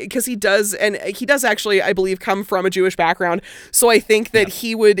think he does actually, I believe, come from a Jewish background. So I think that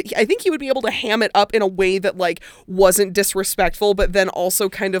he would be able to ham it up in a way that, like, wasn't disrespectful, but then also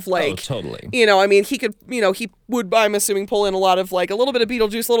kind of like, totally. I mean, he could, he would, I'm assuming, pull in a lot of, like, a little bit of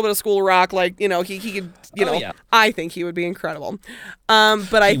Beetlejuice, a little bit of School Rock, like, he could, I think he would be incredible.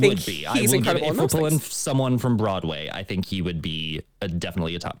 But I think he's incredible in if we're most pulling things. someone from Broadway, I think he would be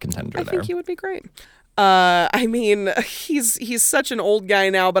definitely a top contender I there. think he would be great. I mean, he's such an old guy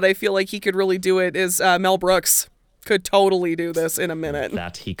now, but I feel like he could really do it. Is Mel Brooks could totally do this in a minute.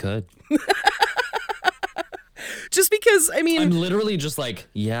 That he could. Just because, I mean, I'm literally just like,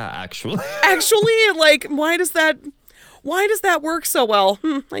 yeah, actually. like, why does that work so well?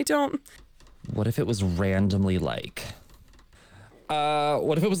 I don't. What if it was randomly like?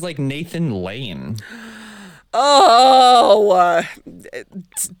 What if it was like Nathan Lane? Oh,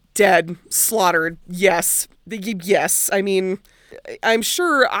 dead, slaughtered. Yes. I mean, I'm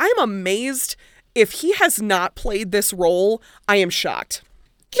sure. I'm amazed if he has not played this role. I am shocked.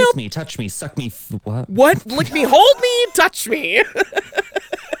 Kiss me, touch me, suck me. What? What? Lick me, hold me, touch me.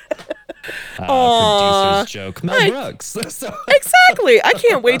 Producer's joke. Mel Brooks. So- Exactly. I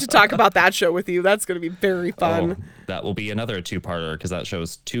can't wait to talk about that show with you. That's going to be very fun. Oh, that will be another two-parter because that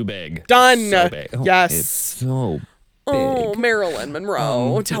show's too big. Done. So big. Oh, Yes. It's so big. Oh, Marilyn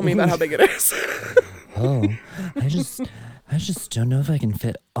Monroe. Tell me about how big it is. I just don't know if I can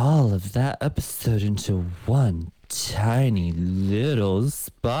fit all of that episode into one tiny little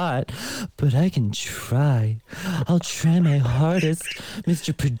spot, but I can try. I'll try my hardest,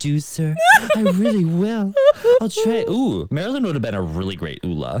 Mr. Producer. I really will. I'll try. Ooh, Marilyn would have been a really great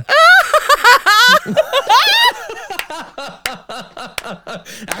Ula.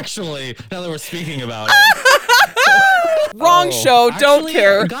 Actually, now that we're speaking about it. Wrong show. Don't Actually,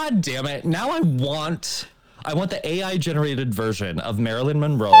 care. God damn it. Now I want the AI generated version of Marilyn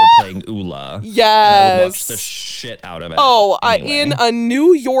Monroe playing Ula. Yes. I would watch the shit out of it. Oh, anyway. in a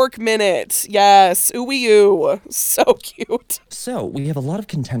New York minute. Yes. Ooh-wee-oo. So cute. So we have a lot of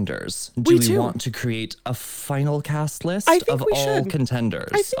contenders. We Do we do. want to create a final cast list I think of we all should. contenders?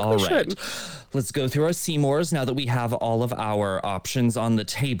 I think All we right. should. Let's go through our Seymours now that we have all of our options on the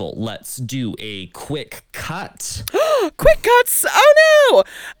table. Let's do a quick cut. Quick cuts. Oh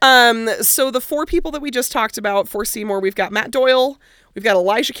no. So the four people that we just talked about for Seymour, we've got Matt Doyle, we've got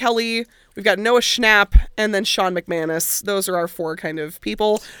Elijah Kelly, we've got Noah Schnapp, and then Sean McManus. Those are our four kind of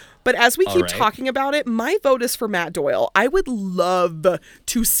people. But as we keep right. talking about it, my vote is for Matt Doyle. I would love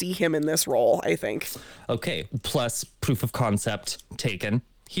to see him in this role, I think. Okay, plus proof of concept taken.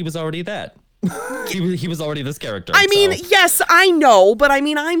 He was already that. he was already this character. I mean, so. yes, I know, but I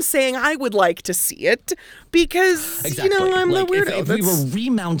mean, I'm saying I would like to see it because, Exactly. I'm like, the weirdo. If we were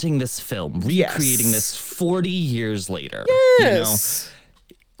remounting this film, recreating this 40 years later, Yes.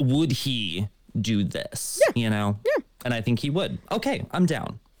 would he do this? Yeah. And I think he would. Okay, I'm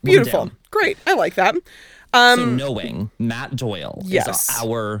down. We're Beautiful. down. Great. I like that. So knowing Matt Doyle Yes. is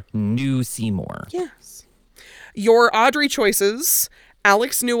our new Seymour. Yes. Your Audrey choices: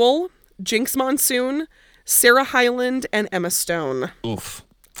 Alex Newell, Jinx Monsoon, Sarah Hyland, and Emma Stone. Oof.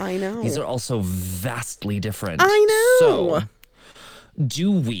 I know. These are also vastly different. I know. So,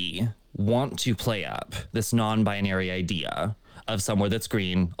 do we want to play up this non-binary idea of somewhere that's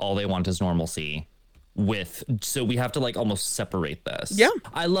green, all they want is normalcy, so we have to like almost separate this. Yeah.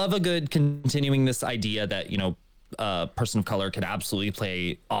 I love a good continuing this idea that, person of color could absolutely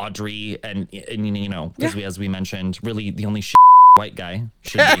play Audrey, and you know, because as we mentioned, really the only white guy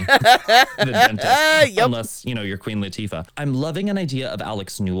should be the dentist, unless, you know, you're Queen Latifah. I'm loving an idea of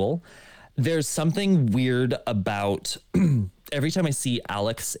Alex Newell. There's something weird about every time I see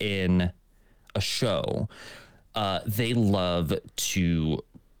Alex in a show, they love to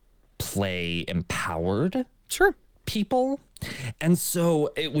play empowered people. And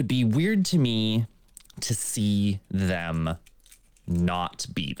so it would be weird to me to see them not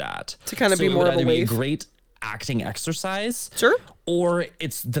be that. To kind of be more of a waif. Great acting exercise. Sure. Or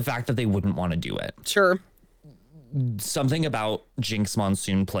it's the fact that they wouldn't want to do it. Sure. Something about Jinx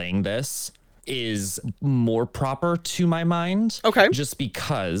Monsoon playing this is more proper to my mind. Okay. Just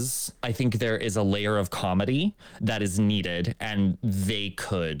because I think there is a layer of comedy that is needed, and they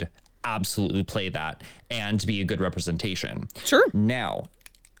could absolutely play that and be a good representation. Sure. Now,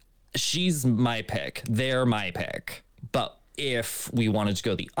 she's my pick. They're my pick. But if we wanted to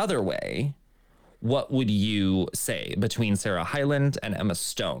go the other way, what would you say between Sarah Hyland and Emma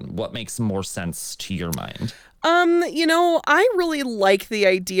Stone? What makes more sense to your mind? You know, I really like the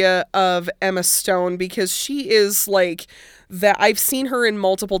idea of Emma Stone because she is like that. I've seen her in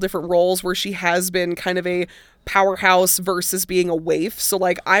multiple different roles where she has been kind of a powerhouse versus being a waif. So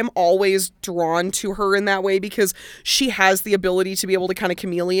like I'm always drawn to her in that way because she has the ability to be able to kind of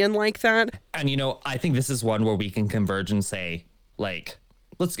chameleon like that. And you know, I think this is one where we can converge and say, like,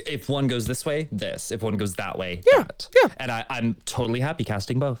 if one goes this way, this. If one goes that way, that. Yeah. And I'm totally happy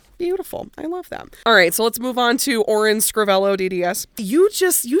casting both. Beautiful. I love that. All right, so let's move on to Oren Scrivello, DDS. You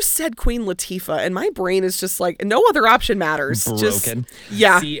said Queen Latifah, and my brain is just like, no other option matters. Broken.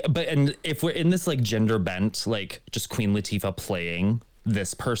 Yeah. See, and if we're in this like gender bent, like just Queen Latifah playing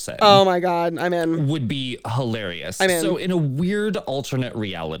this person. Oh my God, I'm in. Would be hilarious. I'm in. So in a weird alternate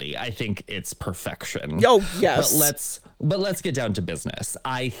reality, I think it's perfection. Oh, yes. But let's get down to business.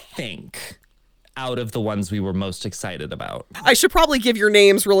 I think out of the ones we were most excited about. I should probably give your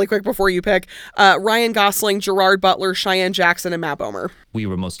names really quick before you pick. Ryan Gosling, Gerard Butler, Cheyenne Jackson, and Matt Bomer. We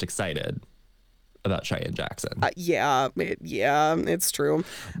were most excited about Cheyenne Jackson. Yeah, it's true.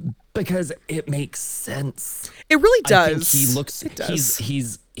 Because it makes sense. It really does. I think he looks, it does.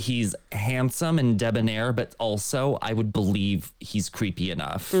 he's handsome and debonair, but also I would believe he's creepy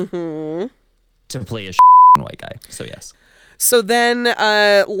enough to play a white guy. So yes. So then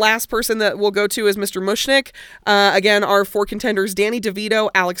last person that we'll go to is Mr. Mushnick. Again, our 4 contenders, Danny DeVito,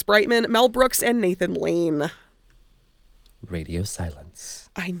 Alex Brightman, Mel Brooks, and Nathan Lane. Radio silence.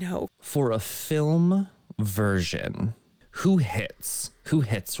 I know. For a film version, who hits? Who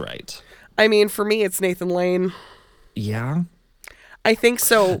hits right? I mean, for me, it's Nathan Lane. Yeah? I think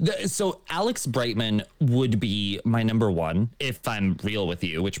so. So Alex Brightman would be my number one if I'm real with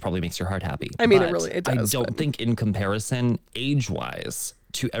you, which probably makes your heart happy. I mean, but it does. I don't think in comparison, age-wise,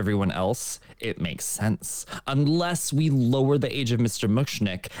 to everyone else, it makes sense. Unless we lower the age of Mr.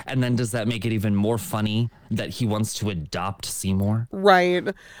 Mushnick, and then does that make it even more funny that he wants to adopt Seymour? Right.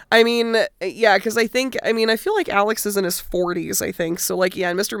 I mean, yeah, because I feel like Alex is in his 40s, I think. So, like, yeah,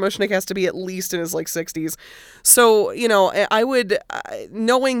 and Mr. Mushnick has to be at least in his, like, 60s. So, you know, I would,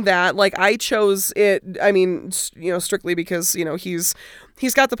 knowing that, like, I chose it, I mean, you know, strictly because, you know, he's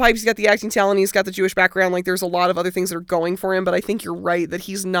got the pipes, he's got the acting talent, he's got the Jewish background. Like, there's a lot of other things that are going for him, but I think you're right that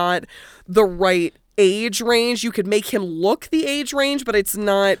he's not the right age range. You could make him look the age range, but it's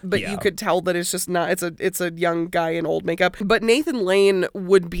not, you could tell that it's just not, it's a young guy in old makeup. But Nathan Lane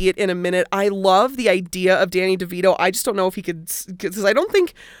would be it in a minute. I love the idea of Danny DeVito. I just don't know if he could, because I don't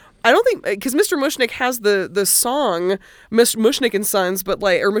think, because Mr. Mushnick has the song Mushnick and Sons, but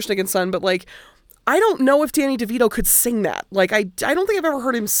like, or Mushnick and Son, but like, I don't know if Danny DeVito could sing that. Like, I don't think I've ever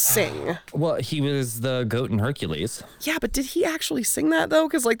heard him sing. Well, he was the goat in Hercules. Yeah, but did he actually sing that, though?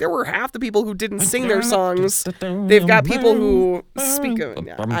 Because, like, there were half the people who didn't sing their songs. They've got people who speak of,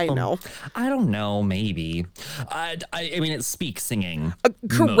 yeah, I know. I don't know, maybe. I mean, it speaks singing.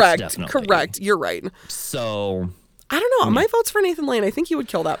 Correct. You're right. So... I don't know. My vote's for Nathan Lane. I think he would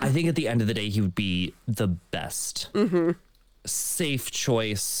kill that. I think at the end of the day, he would be the best. Mm-hmm. Safe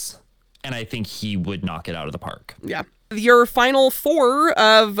choice. And I think he would knock it out of the park. Yeah. Your final 4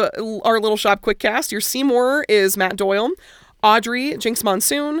 of our Little Shop Quick Cast, your Seymour is Matt Doyle, Audrey, Jinx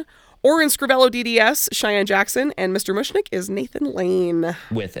Monsoon, Oren Scrivello, DDS, Cheyenne Jackson, and Mr. Mushnick is Nathan Lane.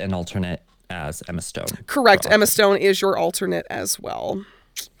 With an alternate as Emma Stone. Correct. Emma Stone is your alternate as well.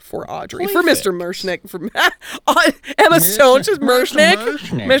 For Audrey. For Mr. Mushnick. For Emma Stone. Just Mushnick.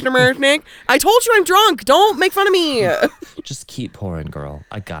 Mr. Mushnick. I told you I'm drunk. Don't make fun of me. Just keep pouring, girl.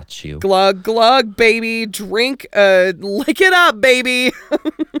 I got you. Glug, glug, baby. Drink. Lick it up, baby.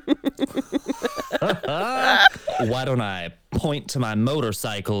 why don't I point to my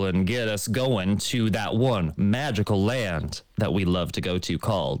motorcycle and get us going to that one magical land that we love to go to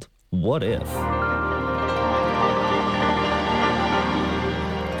called What If?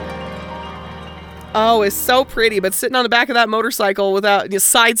 Oh, it's so pretty, but sitting on the back of that motorcycle without your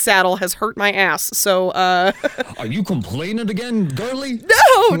side saddle has hurt my ass. So, Are you complaining again, girly?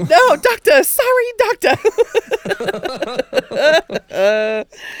 no, doctor. Sorry, doctor.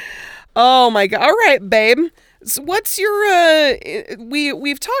 Oh my God. All right, babe. So what's your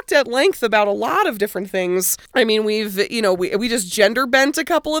we've talked at length about a lot of different things. I mean, we just gender bent a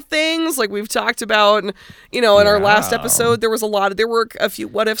couple of things. Like we've talked about, in our last episode, there were a few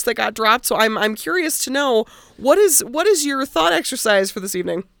what ifs that got dropped. So I'm curious to know what is your thought exercise for this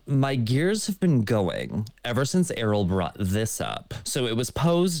evening? My gears have been going ever since Errol brought this up. So it was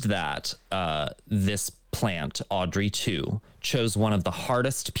posed that this plant, Audrey 2, chose one of the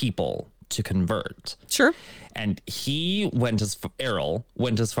hardest people to convert. Sure. And Errol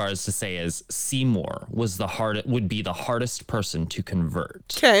went as far as to say as Seymour would be the hardest person to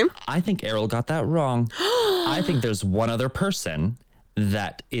convert. Okay. I think Errol got that wrong. I think there's one other person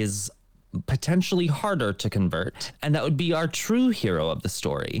that is potentially harder to convert, and that would be our true hero of the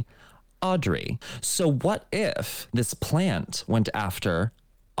story, Audrey. So what if this plant went after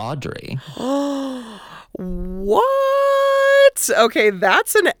Audrey? What? Okay,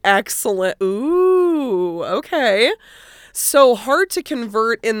 that's an excellent. Ooh, okay. So hard to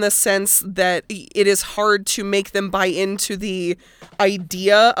convert in the sense that it is hard to make them buy into the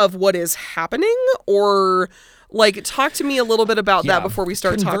idea of what is happening, or like talk to me a little bit about that before we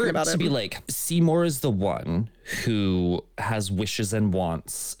start talking about it. To be like, Seymour is the one who has wishes and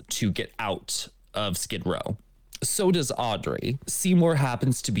wants to get out of Skid Row. So does Audrey. Seymour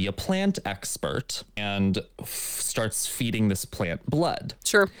happens to be a plant expert and starts feeding this plant blood.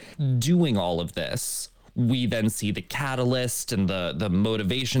 Sure. Doing all of this, we then see the catalyst and the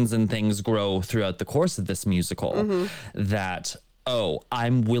motivations and things grow throughout the course of this musical that,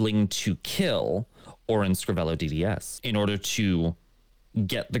 I'm willing to kill Orin Scrivello DDS in order to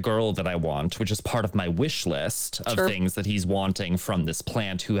get the girl that I want, which is part of my wish list of things that he's wanting from this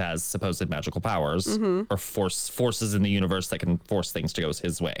plant who has supposed magical powers or forces in the universe that can force things to go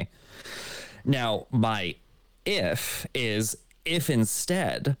his way. Now, my if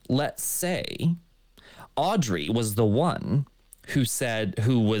instead, let's say Audrey was the one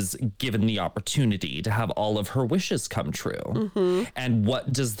who was given the opportunity to have all of her wishes come true. And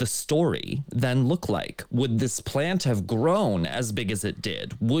what does the story then look like? Would this plant have grown as big as it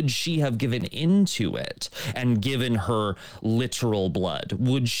did? Would she have given into it and given her literal blood?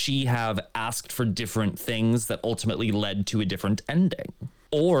 Would she have asked for different things that ultimately led to a different ending?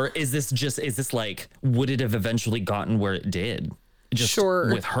 Or is this like, would it have eventually gotten where it did? Just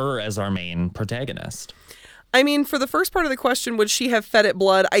with her as our main protagonist. I mean, for the first part of the question, would she have fed it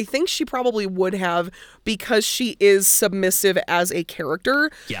blood? I think she probably would have, because she is submissive as a character.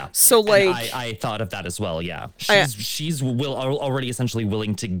 Yeah. So like, and I thought of that as well. Yeah. She's already essentially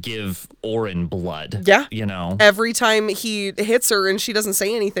willing to give Orin blood. Yeah. Every time he hits her and she doesn't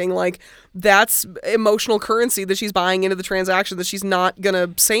say anything, like that's emotional currency that she's buying into the transaction, that she's not going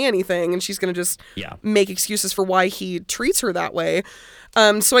to say anything and she's going to just make excuses for why he treats her that way.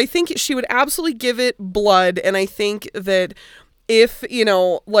 So I think she would absolutely give it blood. And I think that if,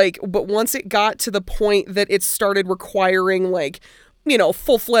 but once it got to the point that it started requiring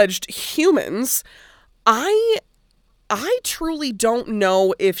full-fledged humans, I truly don't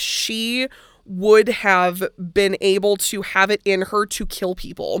know if she would have been able to have it in her to kill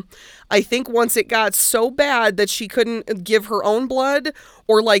people. I think once it got so bad that she couldn't give her own blood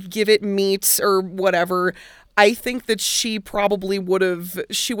or give it meat or whatever, I think that she probably would have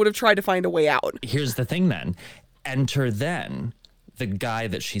tried to find a way out. Here's the thing then. Enter then the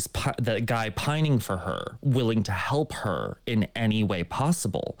guy pining for her, willing to help her in any way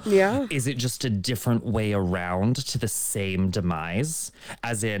possible. Yeah. Is it just a different way around to the same demise?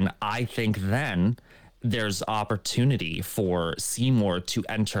 As in, I think then there's opportunity for Seymour to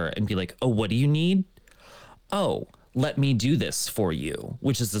enter and be like, oh, what do you need? Oh, let me do this for you,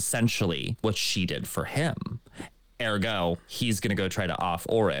 which is essentially what she did for him. Ergo, he's going to go try to off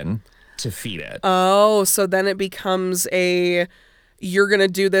Orin to feed it. Oh, so then it becomes you're going to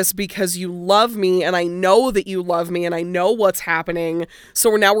do this because you love me, and I know that you love me, and I know what's happening.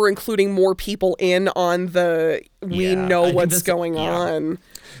 So now we're including more people in on we know what's going on.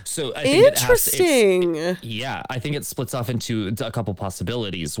 So I think interesting. I think it splits off into a couple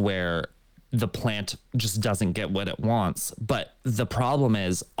possibilities where the plant just doesn't get what it wants. But the problem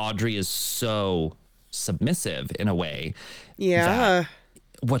is Audrey is so submissive in a way. Yeah.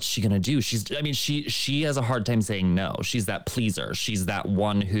 what's she gonna do? She has a hard time saying no. She's that pleaser. She's that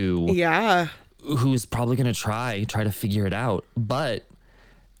one who's probably gonna try to figure it out, but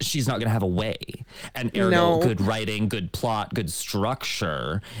she's not gonna have a way. And ergo, good writing, good plot, good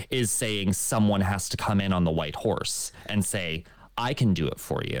structure is saying someone has to come in on the white horse and say, I can do it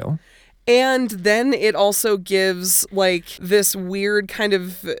for you. And then it also gives like this weird kind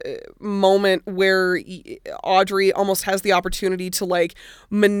of moment where Audrey almost has the opportunity to like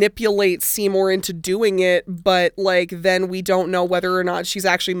manipulate Seymour into doing it, but like then we don't know whether or not she's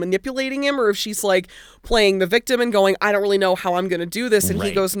actually manipulating him or if she's like playing the victim and going, I don't really know how I'm going to do this. And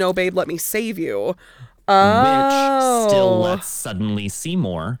he goes, no, babe, let me save you. Which still lets suddenly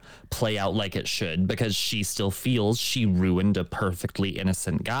Seymour play out like it should, because she still feels she ruined a perfectly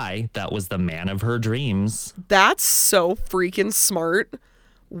innocent guy that was the man of her dreams. That's so freaking smart.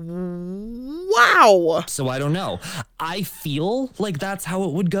 Wow. So I don't know. I feel like that's how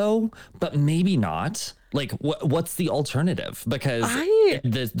it would go, but maybe not. Like, what's the alternative? Because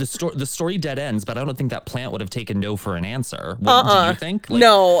the story dead ends, but I don't think that plant would have taken no for an answer. What do you think? Like,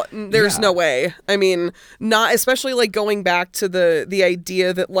 no, there's no way. I mean, not especially like going back to the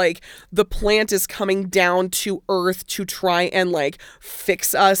idea that like the plant is coming down to Earth to try and like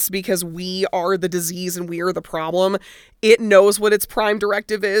fix us because we are the disease and we are the problem. It knows what its prime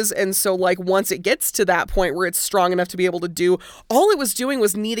directive is, and so like once it gets to that point where it's strong enough to be able to do, all it was doing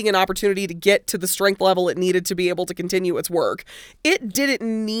was needing an opportunity to get to the strength level it needed to be able to continue its work. It didn't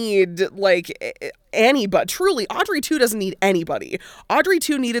need like anybody. Truly, Audrey 2 doesn't need anybody. Audrey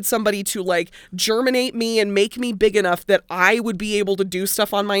 2 needed somebody to like germinate me and make me big enough that I would be able to do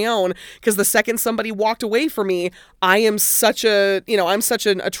stuff on my own, because the second somebody walked away from me, I am such a, I'm such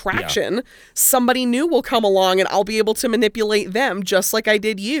an attraction. Yeah. Somebody new will come along and I'll be able to manipulate them just like I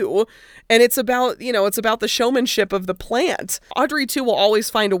did you. And it's about, it's about the showmanship of the plant. Audrey 2 will always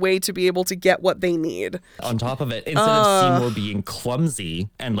find a way to be able to get what they need. On top of it, instead of Seymour being clumsy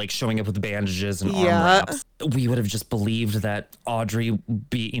and like showing up with bandages and arm wraps, we would have just believed that Audrey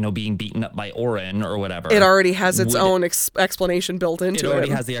being beaten up by Oren or whatever. It already has its own explanation built into it. It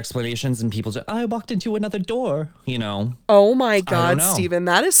already has the explanations, and people just, I walked into another door, Oh my God, Steven,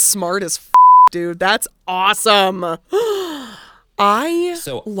 that is smart as dude. That's awesome. I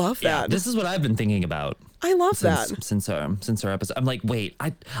love that. Yeah, this is what I've been thinking about. I love that. Since our episode. I'm like, wait,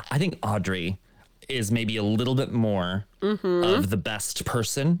 I think Audrey is maybe a little bit more of the best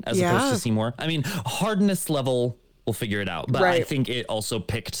person as opposed to Seymour. I mean, hardness level, we'll figure it out. But I think it also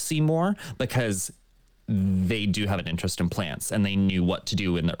picked Seymour because they do have an interest in plants and they knew what to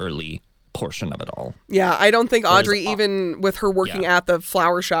do in the early portion of it all. Yeah, I don't think Audrey, even with her working at the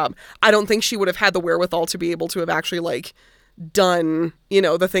flower shop, I don't think she would have had the wherewithal to be able to have actually like done,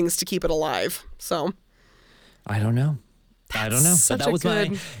 the things to keep it alive. So I don't know. But that was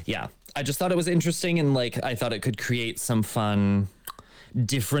good... I just thought it was interesting, and like I thought it could create some fun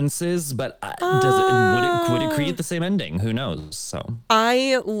differences, but would it create the same ending? Who knows? So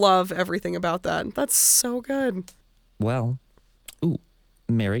I love everything about that. That's so good. Well,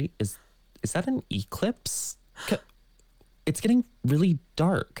 Mary, is that an eclipse? It's getting really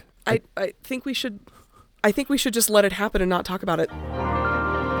dark. I think we should just let it happen and not talk about it.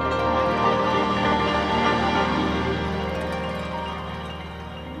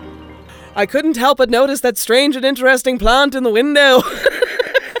 I couldn't help but notice that strange and interesting plant in the window.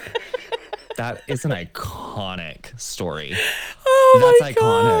 That is an iconic story. Oh, that's my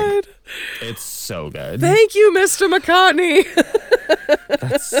iconic. God. It's so good. Thank you, Mr. McCartney.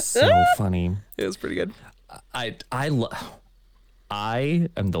 That's so funny. It was pretty good. I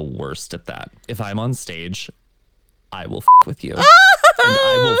am the worst at that. If I'm on stage, I will with you. And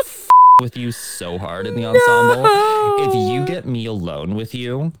I will with you so hard in the ensemble. If you get me alone with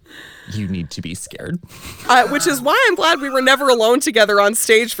you, you need to be scared. Which is why I'm glad we were never alone together on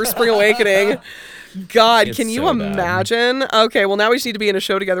stage for Spring Awakening. God, it's can you imagine? Bad. Okay, well now we just need to be in a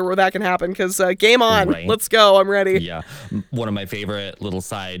show together where that can happen, because game on. Right. Let's go. I'm ready. Yeah. One of my favorite little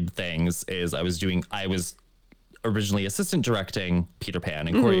side things is I was originally assistant directing Peter Pan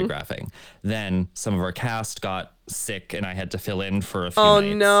and choreographing. Then some of our cast got sick and I had to fill in for a few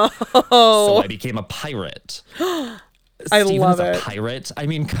nights. No. So I became a pirate. I love it. A pirate? I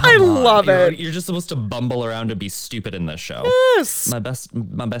mean, come on. I love it. You're just supposed to bumble around and be stupid in this show. Yes. The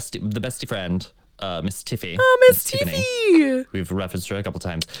bestie friend, Miss Tiffy. Oh, Miss Tiffy. We've referenced her a couple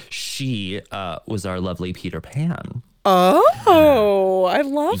times. She was our lovely Peter Pan. Oh, I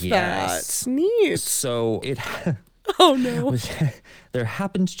love that. Neat. So oh no. There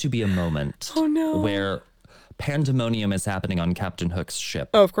happened to be a moment where pandemonium is happening on Captain Hook's ship.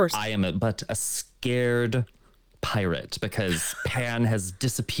 Oh, of course. I am but a scared pirate because Pan has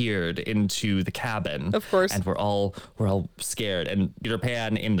disappeared into the cabin. Of course. And we're all scared. And Peter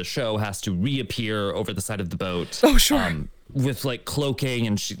Pan in the show has to reappear over the side of the boat. Oh, sure. With like cloaking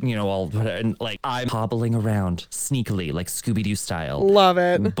and and like I'm hobbling around sneakily like Scooby-Doo style. Love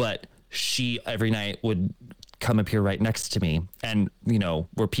it. But she every night would come appear right next to me, and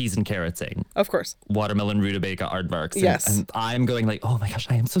we're peas and carrotsing. Of course. Watermelon rutabaga aardvarks. Yes. And I'm going like, oh my gosh,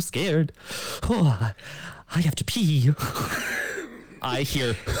 I am so scared. Oh, I have to pee. I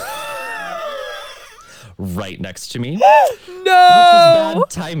hear right next to me. No. Which was bad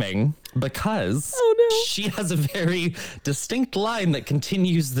timing because no. she has a very distinct line that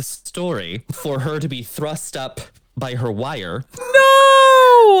continues the story for her to be thrust up by her wire.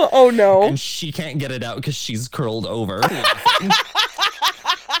 No. Oh no. And she can't get it out because she's curled over.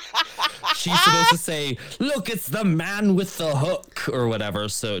 She's supposed to say, look, it's the man with the hook or whatever.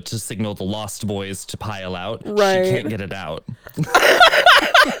 So to signal the Lost Boys to pile out. Right. She can't get it out.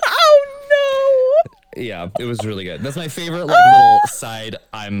 Oh no. Yeah, it was really good. That's my favorite little side.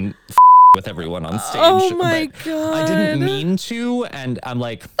 I'm with everyone on stage. Oh my but God. I didn't mean to, and I'm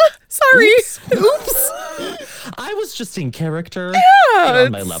like, Sorry. Oops. I was just in character. Yeah, Get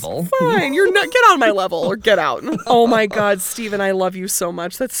on my it's level. Fine. You're not. Get on my level or get out. Oh my God, Steven, I love you so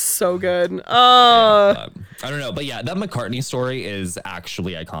much. That's so good. I don't know, but yeah, that McCartney story is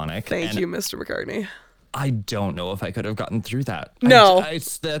actually iconic. Thank and you, Mr. McCartney. I don't know if I could have gotten through that. No.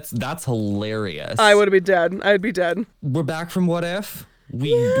 That's hilarious. I would be dead. I'd be dead. We're back from What If.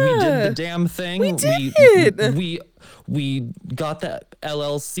 We did the damn thing. We did. We got that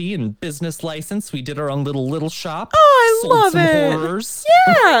LLC and business license. We did our own little shop. Oh, I sold love some it. horrors.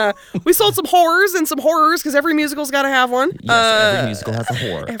 Yeah. We sold some horrors and some horrors because every musical's got to have one. Yes, every musical has a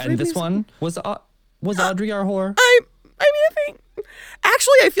whore. every And this music- one was Audrey our whore? I think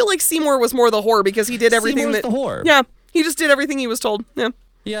actually I feel like Seymour was more the whore because he did everything Seymour's that the whore. Yeah, he just did everything he was told. Yeah.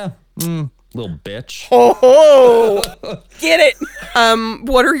 Yeah. Little bitch. Oh, get it.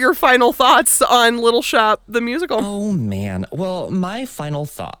 What are your final thoughts on Little Shop the musical? Oh man. Well, my final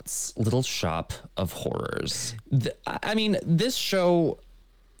thoughts. Little Shop of Horrors. I mean, this show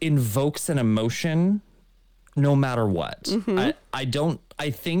invokes an emotion no matter what. I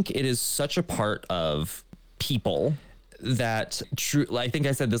think it is such a part of people that I think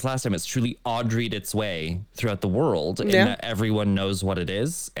I said this last time, it's truly Audrey'd its way throughout the world, and that everyone knows what it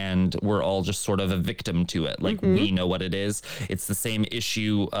is, and we're all just sort of a victim to it. Like we know what it is. It's the same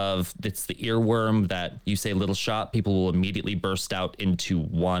issue of it's the earworm that you say Little Shop, people will immediately burst out into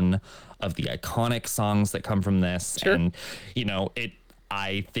one of the iconic songs that come from this. Sure. And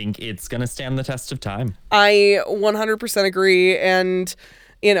I think it's gonna stand the test of time. I 100% agree, and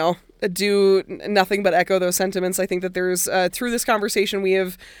do nothing but echo those sentiments. I think that there's through this conversation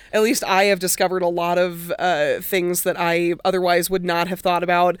I have discovered a lot of things that I otherwise would not have thought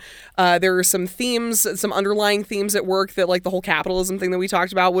about. There are some themes, some underlying themes at work that, like the whole capitalism thing that we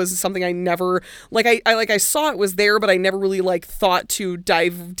talked about, was something I never I saw it was there, but I never really thought to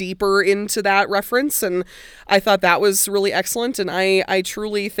dive deeper into that reference, and I thought that was really excellent. And I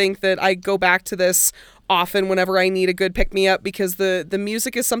truly think that I go back to this often whenever I need a good pick-me-up, because the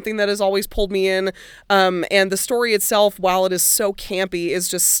music is something that has always pulled me in, and the story itself, while it is so campy, is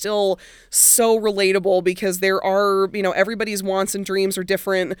just still so relatable, because there are, everybody's wants and dreams are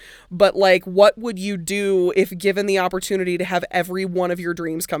different, but what would you do if given the opportunity to have every one of your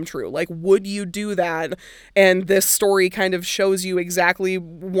dreams come true? Would you do that? And this story kind of shows you exactly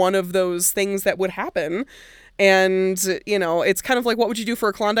one of those things that would happen. And, it's kind of like, what would you do for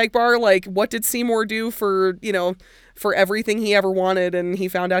a Klondike bar? What did Seymour do for everything he ever wanted? And he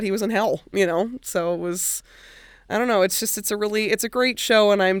found out he was in hell, So it was, I don't know. It's a great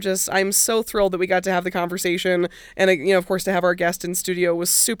show. And I'm so thrilled that we got to have the conversation. And, of course, to have our guest in studio was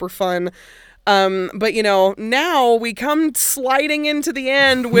super fun. But now we come sliding into the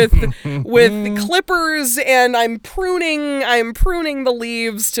end with clippers, and I'm pruning the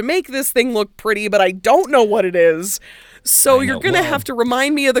leaves to make this thing look pretty, but I don't know what it is. So you're going to have to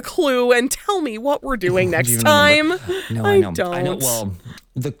remind me of the clue and tell me what we're doing next time. No, I don't. I know. Well,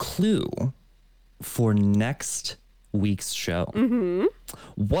 the clue for next week's show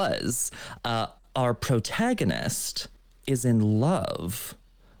was our protagonist is in love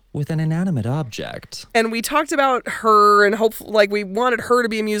with an inanimate object. And we talked about her, and hopefully, we wanted her to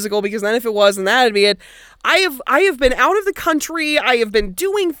be a musical, because then if it was, then that'd be it. I have been out of the country. I have been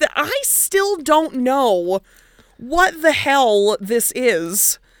doing I still don't know what the hell this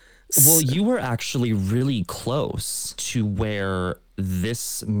is. Well, you were actually really close to where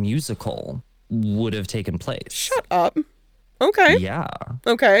this musical would have taken place. Shut up. Okay. Yeah.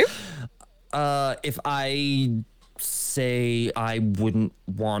 Okay. If I say I wouldn't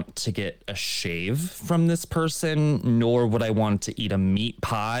want to get a shave from this person, nor would I want to eat a meat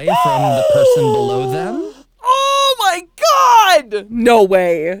pie from the person below them. Oh my God! No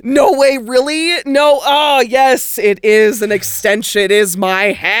way. No way, really? No. Oh, yes, it is an extension. It is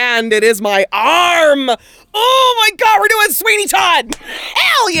my hand. It is my arm. Oh my God, we're doing Sweeney Todd.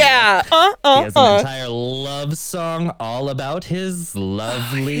 Hell yeah. He has an entire love song all about his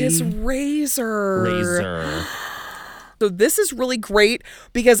lovely His razor. razor. So this is really great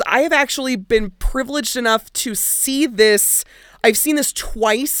because I have actually been privileged enough to see this. I've seen this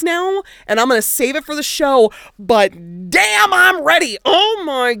twice now, and I'm going to save it for the show, but damn, I'm ready. Oh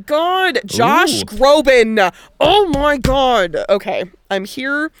my God. Josh Groban. Oh my God. Okay, I'm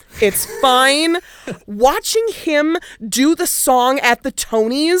here. It's fine. Watching him do the song at the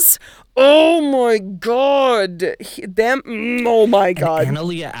Tonys. Oh my God. Oh my God. And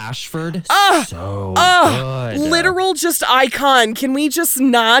Analia Ashford. So good. Literal just icon. Can we just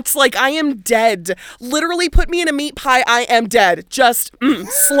not? Like, I am dead. Literally put me in a meat pie. I am dead. Just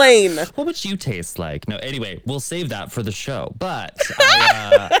slain. What would you taste like? No, anyway, we'll save that for the show. But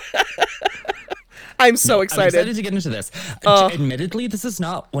I'm so I'm excited. excited to get into this. Admittedly, this is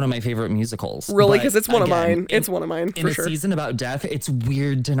not one of my favorite musicals. Really? but Because it's one of again, mine. It's one of mine, In for a sure. season about death, it's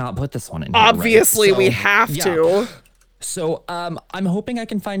weird to not put this one in here, right? Obviously, we So, have yeah. to. So I'm hoping I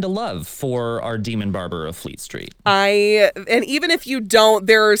can find a love for our demon barber of Fleet Street. And even if you don't,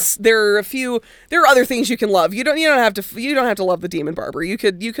 there are other things you can love. You don't have to love the Demon Barber. You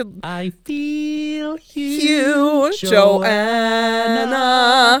could I feel you, Joanna.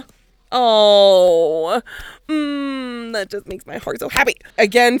 Oh, that just makes my heart so happy.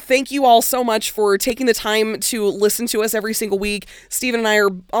 Again, thank you all so much for taking the time to listen to us every single week. Steven and I are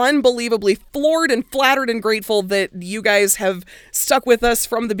unbelievably floored and flattered and grateful that you guys have stuck with us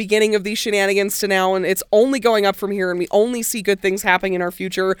from the beginning of these shenanigans to now, and it's only going up from here, and we only see good things happening in our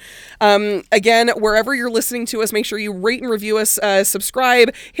future. Again, wherever you're listening to us, make sure you rate and review us,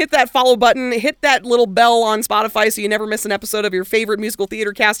 subscribe, hit that follow button, hit that little bell on Spotify so you never miss an episode of your favorite musical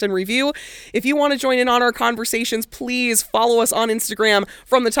theater cast and review. If you want to join in on our conversations, please follow us on Instagram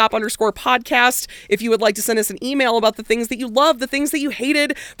from the top_podcast. If you would like to send us an email about the things that you love, the things that you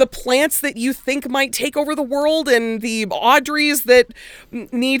hated, the plants that you think might take over the world, and the Audreys that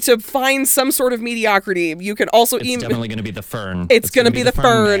need to find some sort of mediocrity, you can also It's email. definitely going to be the fern. It's going to be the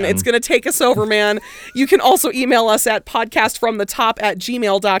fern. man. It's going to take us over, man. You can also email us at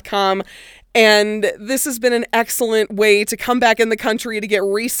podcastfromthetop@gmail.com. And this has been an excellent way to come back in the country, to get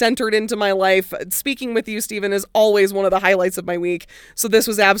recentered into my life. Speaking with you, Stephen, is always one of the highlights of my week. So this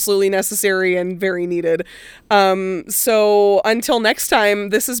was absolutely necessary and very needed. So until next time,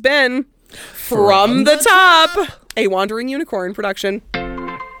 this has been From the Top, a Wandering Unicorn production.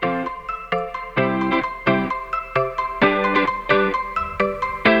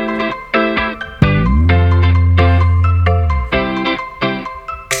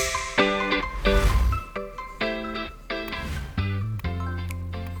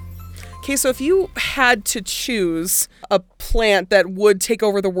 Okay, so if you had to choose a plant that would take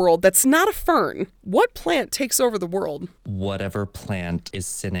over the world that's not a fern, what plant takes over the world? Whatever plant is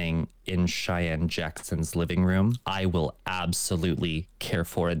sitting in Cheyenne Jackson's living room, I will absolutely care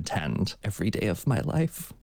for and tend every day of my life.